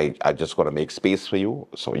I just want to make space for you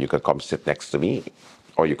so you could come sit next to me,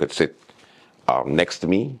 or you could sit next to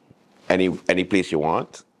me, any place you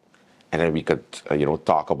want. And then we could,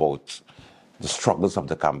 talk about the struggles of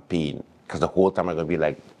the campaign. Because the whole time I'm going to be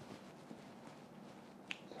like,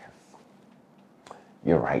 yes,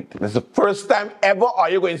 you're right. This is the first time ever are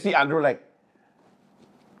you going to see Andrew like,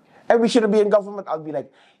 and we shouldn't be in government. I'll be like,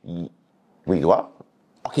 wait, what?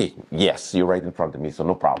 Okay, yes, you're right in front of me, so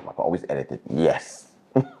no problem. I can always edit it. Yes.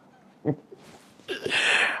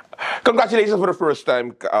 Congratulations for the first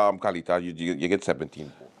time, Kalita. You get 17.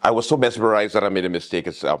 I was so mesmerized that I made a mistake.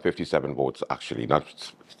 It's 57 votes, actually. Not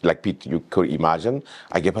like Pete, you could imagine.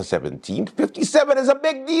 I gave her 17. 57 is a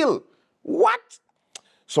big deal. What?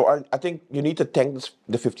 So I think you need to thank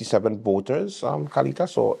the 57 voters, Kalita.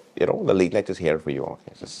 So, the late night is here for you.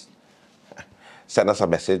 Okay, just send us a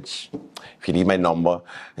message. If you need my number,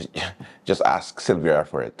 just ask Sylvia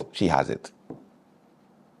for it. She has it.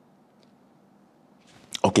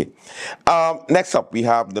 Okay. Next up, we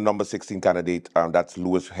have the number 16 candidate. That's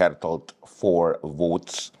Louis Hertelt, 4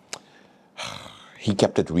 votes. He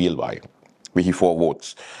kept it real, with 4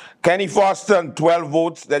 votes. Kenny Foster, 12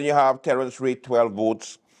 votes. Then you have Terrence Ray, 12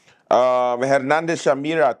 votes. Hernandez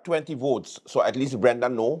Shamira, 20 votes. So at least Brenda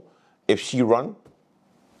know if she run,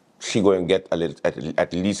 she going to get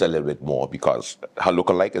at least a little bit more because her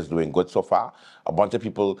lookalike is doing good so far. A bunch of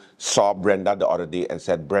people saw Brenda the other day and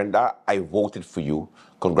said, Brenda, I voted for you.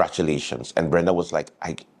 Congratulations. And Brenda was like,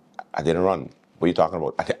 I didn't run. What are you talking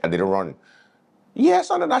about? I didn't run.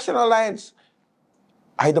 Yes, on the National Alliance.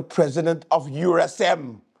 I the president of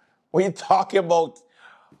USM. What are you talking about?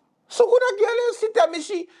 So who that girl is? She tell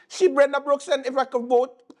me she Brenda Brooks, and if I could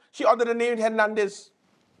vote, she under the name Hernandez.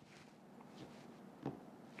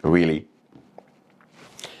 Really?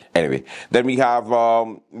 Anyway, then we have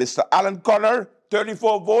Mr. Alan Connor,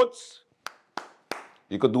 34 votes.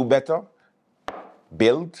 You could do better.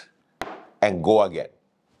 Build and go again.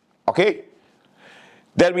 Okay?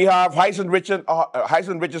 Then we have Hyson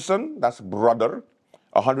Richardson, that's brother,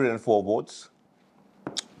 104 votes.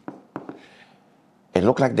 It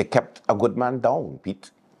looked like they kept a good man down,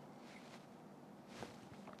 Pete.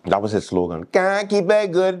 That was his slogan. Can't keep a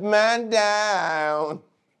good man down.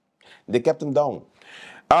 They kept him down.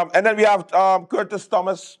 And then we have Curtis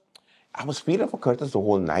Thomas. I was feeling for Curtis the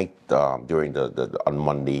whole night during on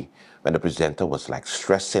Monday when the presenter was like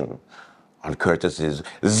stressing on Curtis's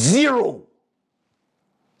 0.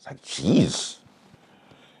 It's like, geez.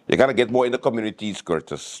 You got to get more in the communities,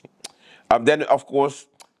 Curtis. Then, of course,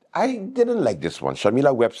 I didn't like this one.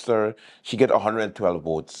 Shamila Webster, she get 112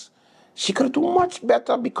 votes. She could do much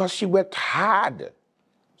better because she worked hard.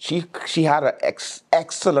 She had an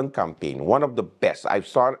excellent campaign, one of the best. I've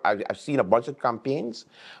seen a bunch of campaigns,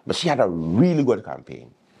 but she had a really good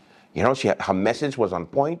campaign. Her message was on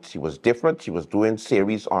point. She was different. She was doing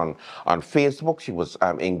series on Facebook. She was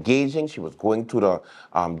engaging. She was going to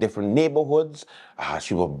the different neighborhoods.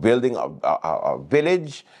 She was building a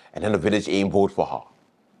village, and then the village ain't vote for her.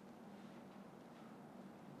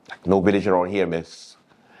 No village around here, miss.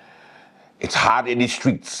 It's hard in the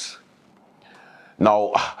streets.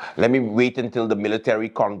 Now, let me wait until the military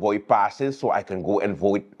convoy passes so I can go and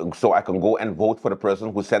vote. So I can go and vote for the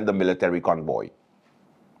person who sent the military convoy.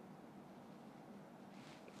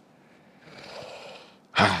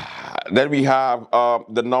 Then we have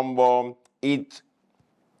the number 8,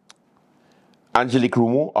 Angelique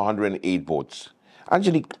Rumo, 108 votes.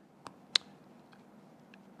 Angelique,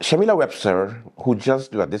 Shamila Webster, who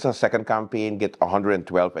just, this is her second campaign, get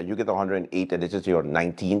 112, and you get 108, and this is your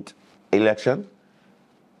 19th election.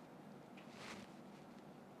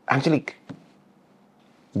 Angelique,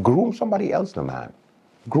 groom somebody else, no man.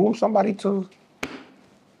 Groom somebody to,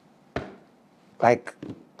 like,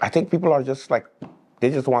 I think people are just like, they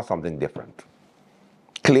just want something different.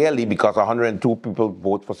 Clearly, because 102 people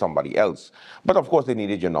vote for somebody else. But of course, they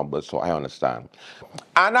needed your numbers, so I understand.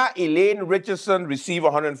 Anna Elaine Richardson received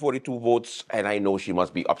 142 votes, and I know she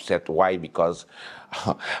must be upset. Why? Because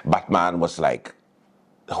Batman was like,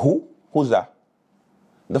 who? Who's that?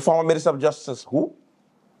 The former Minister of Justice, who?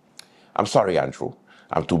 I'm sorry, Andrew.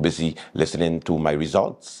 I'm too busy listening to my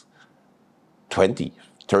results. 20,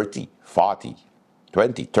 30, 40,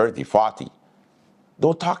 20, 30, 40.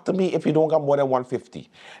 Don't talk to me if you don't get more than 150.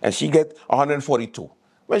 And she get 142.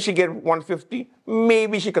 When she get 150,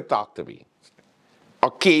 maybe she could talk to me.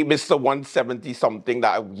 Okay, Mr. 170 something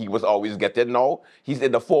that he was always getting. Now he's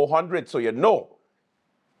in the 400, so you know.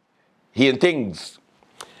 He in things.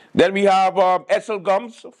 Then we have Edsel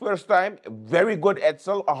Gums, first time. Very good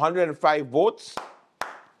Edsel, 105 votes.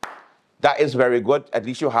 That is very good. At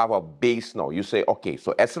least you have a base now. You say, okay,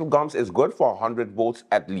 so Edsel Gums is good for 100 votes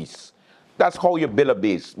at least. That's how you build a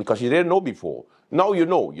base, because you didn't know before. Now you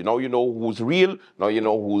know. You know who's real. Now you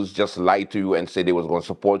know who's just lied to you and said they was going to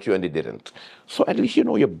support you and they didn't. So at least you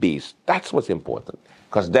know your base. That's what's important.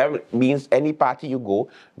 Because that means any party you go,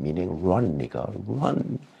 meaning run, nigga,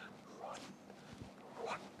 run.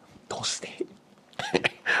 Don't stay.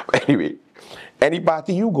 Anyway, any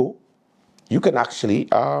party you go, you can actually,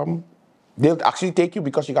 they'll actually take you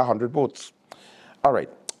because you got 100 votes. All right.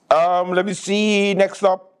 Let me see. Next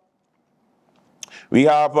up, we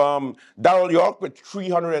have Darrell York with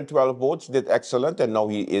 312 votes, did excellent, and now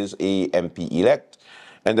he is a MP-elect.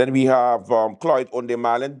 And then we have Cloyd Onde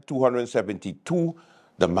Marlin, 272.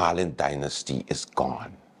 The Marlin dynasty is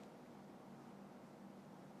gone.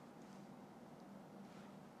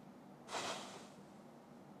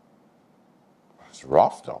 It's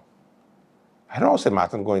rough, though. I don't know how St.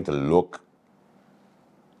 Martin going to look.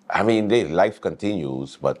 I mean, life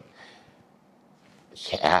continues, but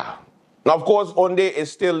yeah. Now, of course, Onde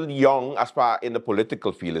is still young as far in the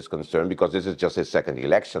political field is concerned, because this is just his second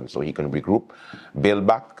election, so he can regroup, build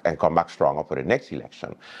back, and come back stronger for the next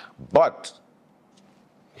election. But,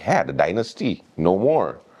 yeah, the dynasty, no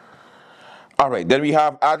more. All right, then we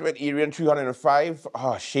have Adred Arian, 305.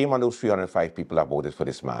 Oh, shame on those 305 people that voted for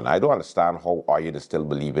this man. I don't understand how are you to still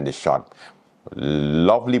believe in this shot.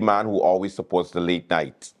 Lovely man who always supports the late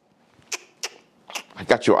night. I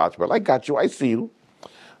got you, Adred. I got you. I see you.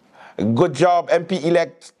 Good job,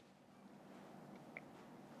 MP-elect.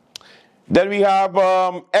 Then we have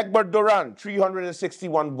Egbert Duran,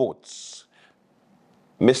 361 votes.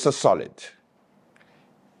 Mr. Solid.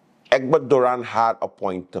 Egbert Duran had a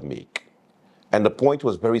point to make. And the point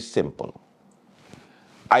was very simple.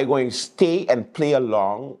 I'm going to stay and play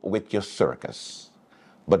along with your circus,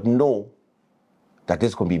 but know that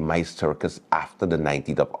this is going to be my circus after the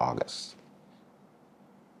 19th of August.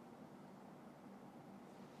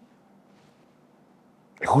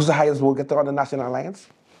 Who's the highest vote getter on the National Alliance?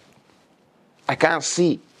 I can't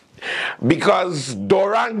see. Because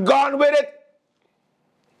Duran gone with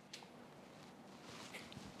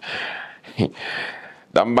it.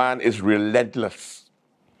 The man is relentless.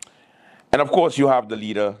 And of course, you have the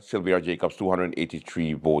leader, Sylvia Jacobs,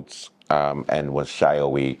 283 votes, and was shy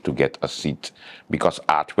away to get a seat because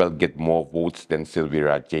Artwell get more votes than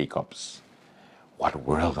Sylvia Jacobs. What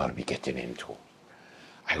world are we getting into?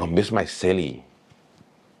 I'm going to miss my silly.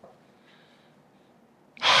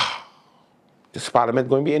 This parliament is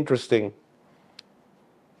going to be interesting.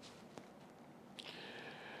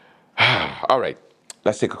 All right,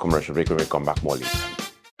 let's take a commercial break. When we come back, more later.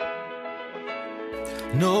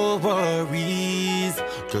 No worries,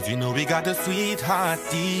 cause you know we got the sweetheart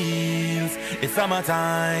deals. It's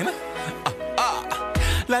summertime.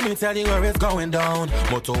 Let me tell you where it's going down.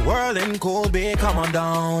 Motor World in Cold Bay, come on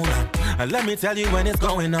down. And let me tell you when it's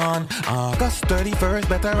going on. August 31st,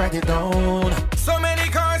 better write it down. So many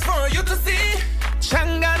cars for you to see.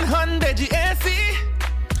 Changan Hyundai GAC.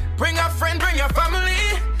 Bring a friend, bring your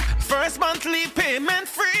family. First monthly payment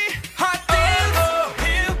free. Hot deals,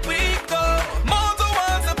 here we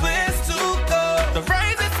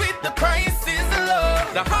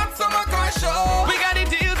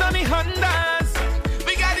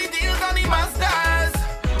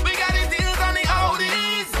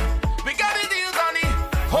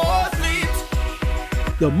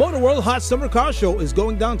The Motor World Hot Summer Car Show is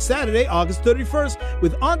going down Saturday, August 31st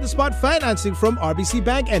with on-the-spot financing from RBC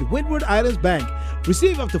Bank and Windward Islands Bank.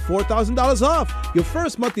 Receive up to $4,000 off, your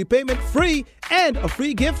first monthly payment free, and a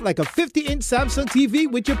free gift like a 50-inch Samsung TV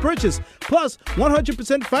with your purchase. Plus,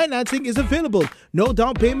 100% financing is available. No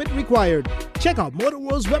down payment required. Check out Motor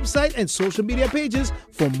World's website and social media pages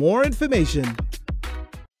for more information.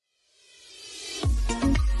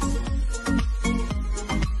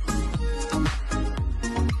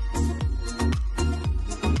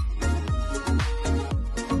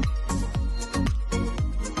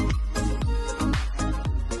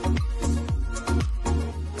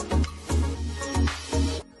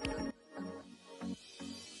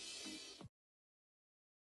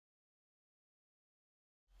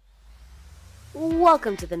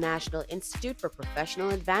 Welcome to the National Institute for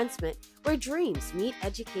Professional Advancement, where dreams meet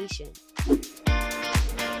education.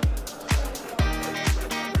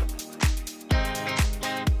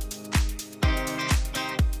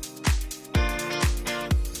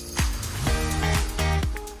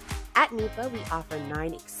 At NEPA, we offer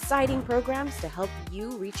 9 exciting programs to help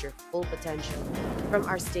you reach your full potential. From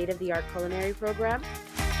our state-of-the-art culinary program,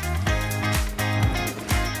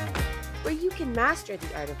 where you can master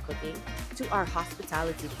the art of cooking, to our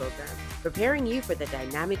hospitality program, preparing you for the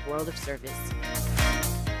dynamic world of service.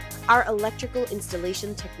 Our electrical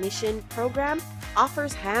installation technician program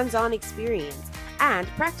offers hands-on experience and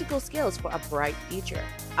practical skills for a bright future.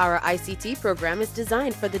 Our ICT program is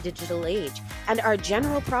designed for the digital age, and our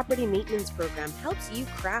general property maintenance program helps you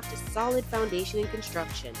craft a solid foundation in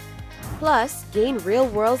construction. Plus, gain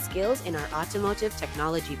real-world skills in our automotive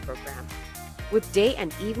technology program, with day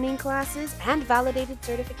and evening classes and validated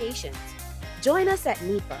certifications. Join us at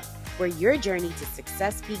NEPA, where your journey to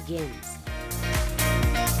success begins.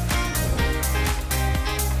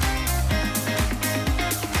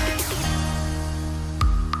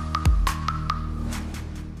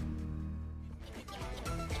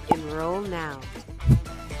 Enroll now.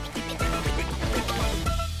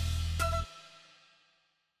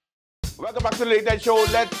 Welcome back to the Late Night Show.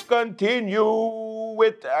 Let's continue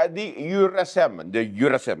with the URSM.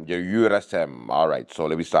 All right, so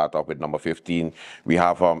let me start off with number 15. We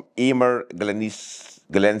have Emer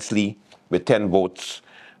Glensley with 10 votes.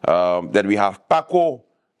 Then we have Paco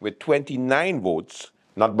with 29 votes.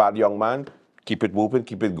 Not bad, young man. Keep it moving,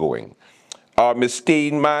 keep it going. Ms.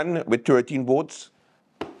 Steinman with 13 votes.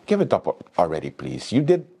 Give it up already, please. You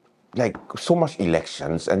did like so much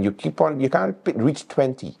elections and you can't reach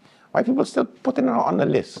 20. Why people still putting her on the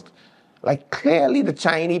list? Like, clearly the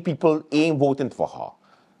Chinese people ain't voting for her.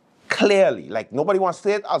 Clearly. Like, nobody wants to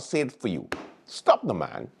say it, I'll say it for you. Stop the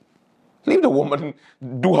man. Leave the woman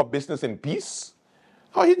do her business in peace.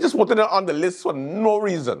 Oh, he just putting her on the list for no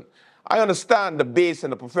reason. I understand the base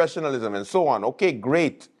and the professionalism and so on. Okay,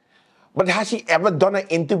 great. But has she ever done an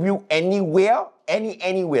interview anywhere?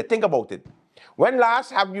 Anywhere? Think about it. When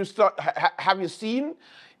last have you seen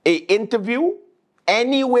an interview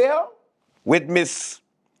anywhere with Miss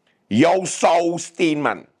Yao Sao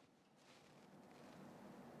Steinman?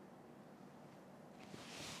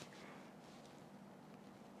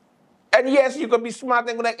 And yes, you could be smart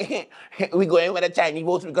and go like, we're going with the Chinese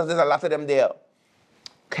votes because there's a lot of them there.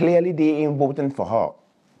 Clearly, they ain't voting for her.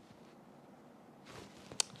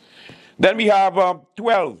 Then we have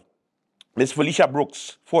 12, Miss Felicia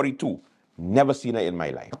Brooks, 42. Never seen her in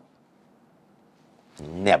my life.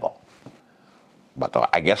 Never. But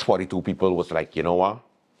I guess 42 people was like, you know what?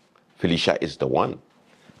 Felicia is the one.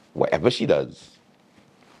 Whatever she does.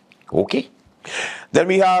 Okay. Then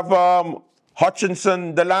we have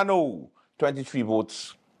Hutchinson Delano, 23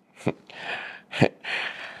 votes.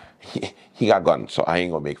 he got gone, so I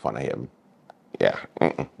ain't gonna make fun of him. Yeah.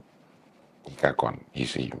 He got gone.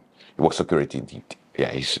 He works security.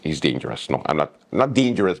 Yeah, he's dangerous. No, I'm not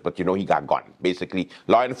dangerous, but you know, he got gone. Basically,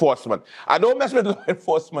 law enforcement. I don't mess with law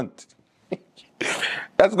enforcement.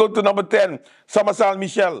 Let's go to number 10. Somersal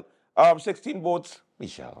Michelle, 16 votes.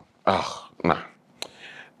 Michelle. Nah.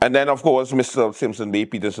 And then, of course, Mr. Simpson Bay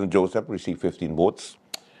Peterson Joseph received 15 votes.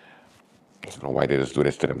 I don't know why they just do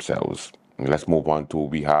this to themselves. Let's move on to,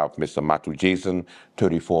 we have Mr. Matthew Jason,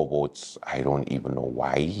 34 votes. I don't even know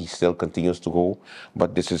why he still continues to go.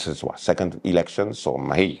 But this is his, second election, so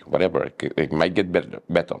hey, whatever, it might get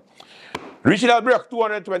better. Richard Albrecht,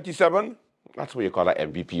 227. That's what you call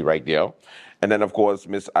an MVP right there. And then, of course,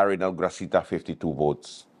 Miss Arinel Gracita, 52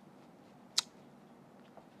 votes.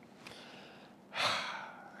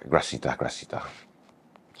 Gracita.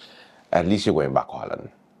 At least you're going back, Holland.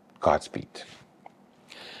 Godspeed.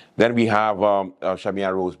 Then we have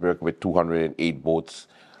Shamira Roseberg with 208 votes.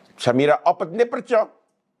 Shamira, upper Nipperture.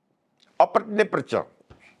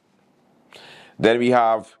 Then we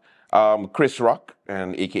have Chris Rock,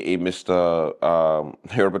 and aka Mr.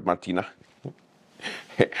 Herbert Martina.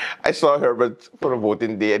 I saw Herbert for a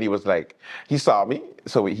voting day, and he was like, he saw me,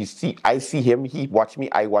 so I see him, he watched me,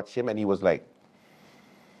 I watch him, and he was like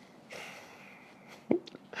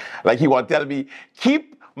he want to tell me,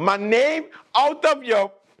 keep my name out of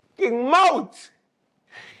your mouth.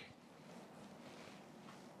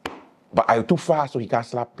 But I'm too fast, so he can't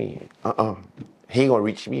slap me. He ain't gonna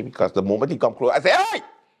reach me, because the moment he come close, I say, hey!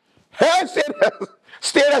 Hey, stay there!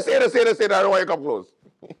 Stay there, stay there, stay there, stay there. I don't want you to come close.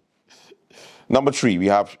 Number 3, we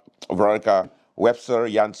have Veronica Webster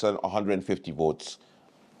Janssen, 150 votes.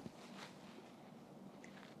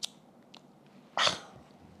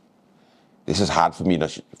 This is hard for me,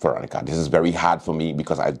 Veronica. This is very hard for me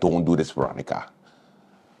because I don't do this, Veronica.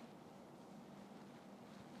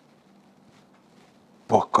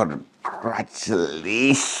 But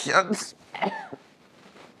congratulations.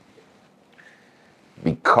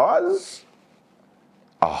 Because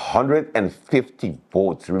 150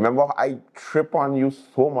 votes. Remember, I trip on you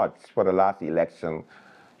so much for the last election.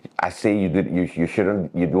 I say you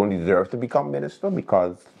don't deserve to become minister,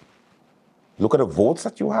 because look at the votes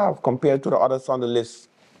that you have compared to the others on the list.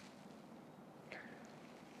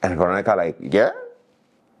 And Veronica like, yeah?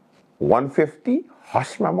 150?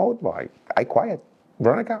 Hush my mouth, boy. I quiet.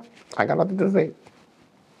 Veronica, I got nothing to say.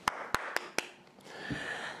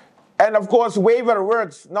 And of course, waiver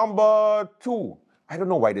works, number 2. I don't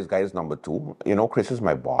know why this guy is number 2. You know, Chris is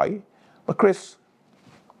my boy. But Chris,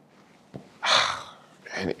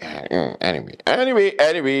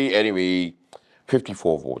 anyway,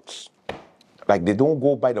 54 votes. Like, they don't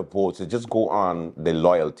go by the votes, they just go on the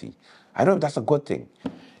loyalty. I don't know if that's a good thing.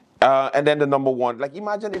 And then the number 1, like,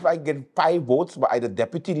 imagine if I get 5 votes by the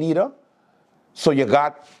deputy leader. So you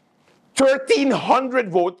got 1,300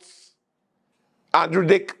 votes. Andrew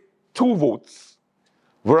Dick, 2 votes.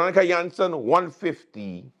 Veronica Janssen,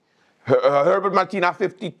 150. Herbert Martina,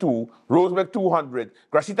 52. Rosebeck, 200.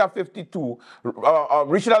 Gracita, 52.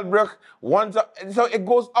 Richard Albrecht, 1. So it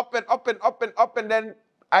goes up and up and up and up, and then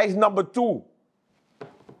I's number 2.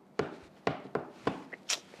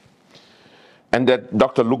 And that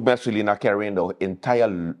Dr. Luke Messelina carrying the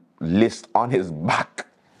entire list on his back.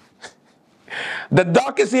 The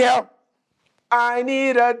doc is here. I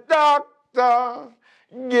need a doctor.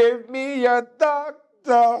 Give me a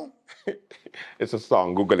doctor. It's a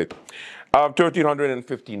song, Google it.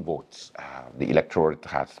 1,315 votes. The electorate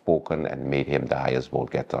has spoken and made him the highest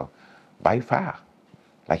vote getter by far.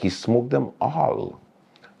 Like, he smoked them all.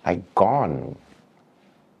 Like, gone.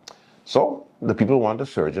 So, the people want a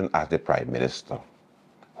surgeon as the prime minister.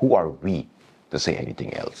 Who are we to say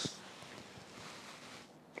anything else?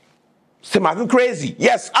 St. Martin crazy.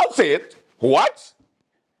 Yes, I'll say it. What?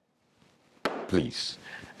 Please.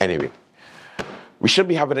 Anyway, we should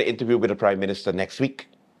be having an interview with the Prime Minister next week.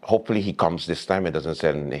 Hopefully he comes this time and doesn't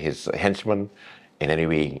send his henchman. In any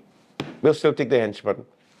way, we'll still take the henchman.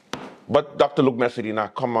 But Dr. Luke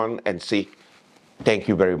Messelina, come on and say thank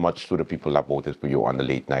you very much to the people that voted for you on the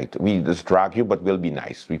late night. We just drag you, but we'll be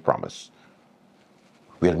nice, we promise.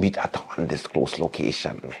 We'll meet at an undisclosed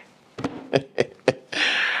location.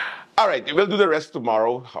 All right, we'll do the rest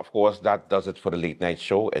tomorrow. Of course, that does it for the late night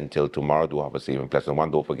show. Until tomorrow, do have a safe and pleasant one.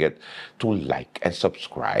 Don't forget to like and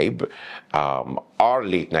subscribe our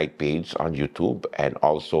late night page on YouTube and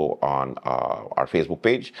also on our Facebook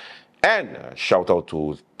page. And shout out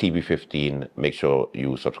to TV15. Make sure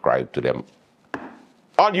you subscribe to them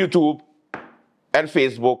on YouTube and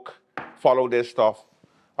Facebook. Follow their stuff.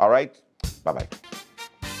 All right, bye-bye.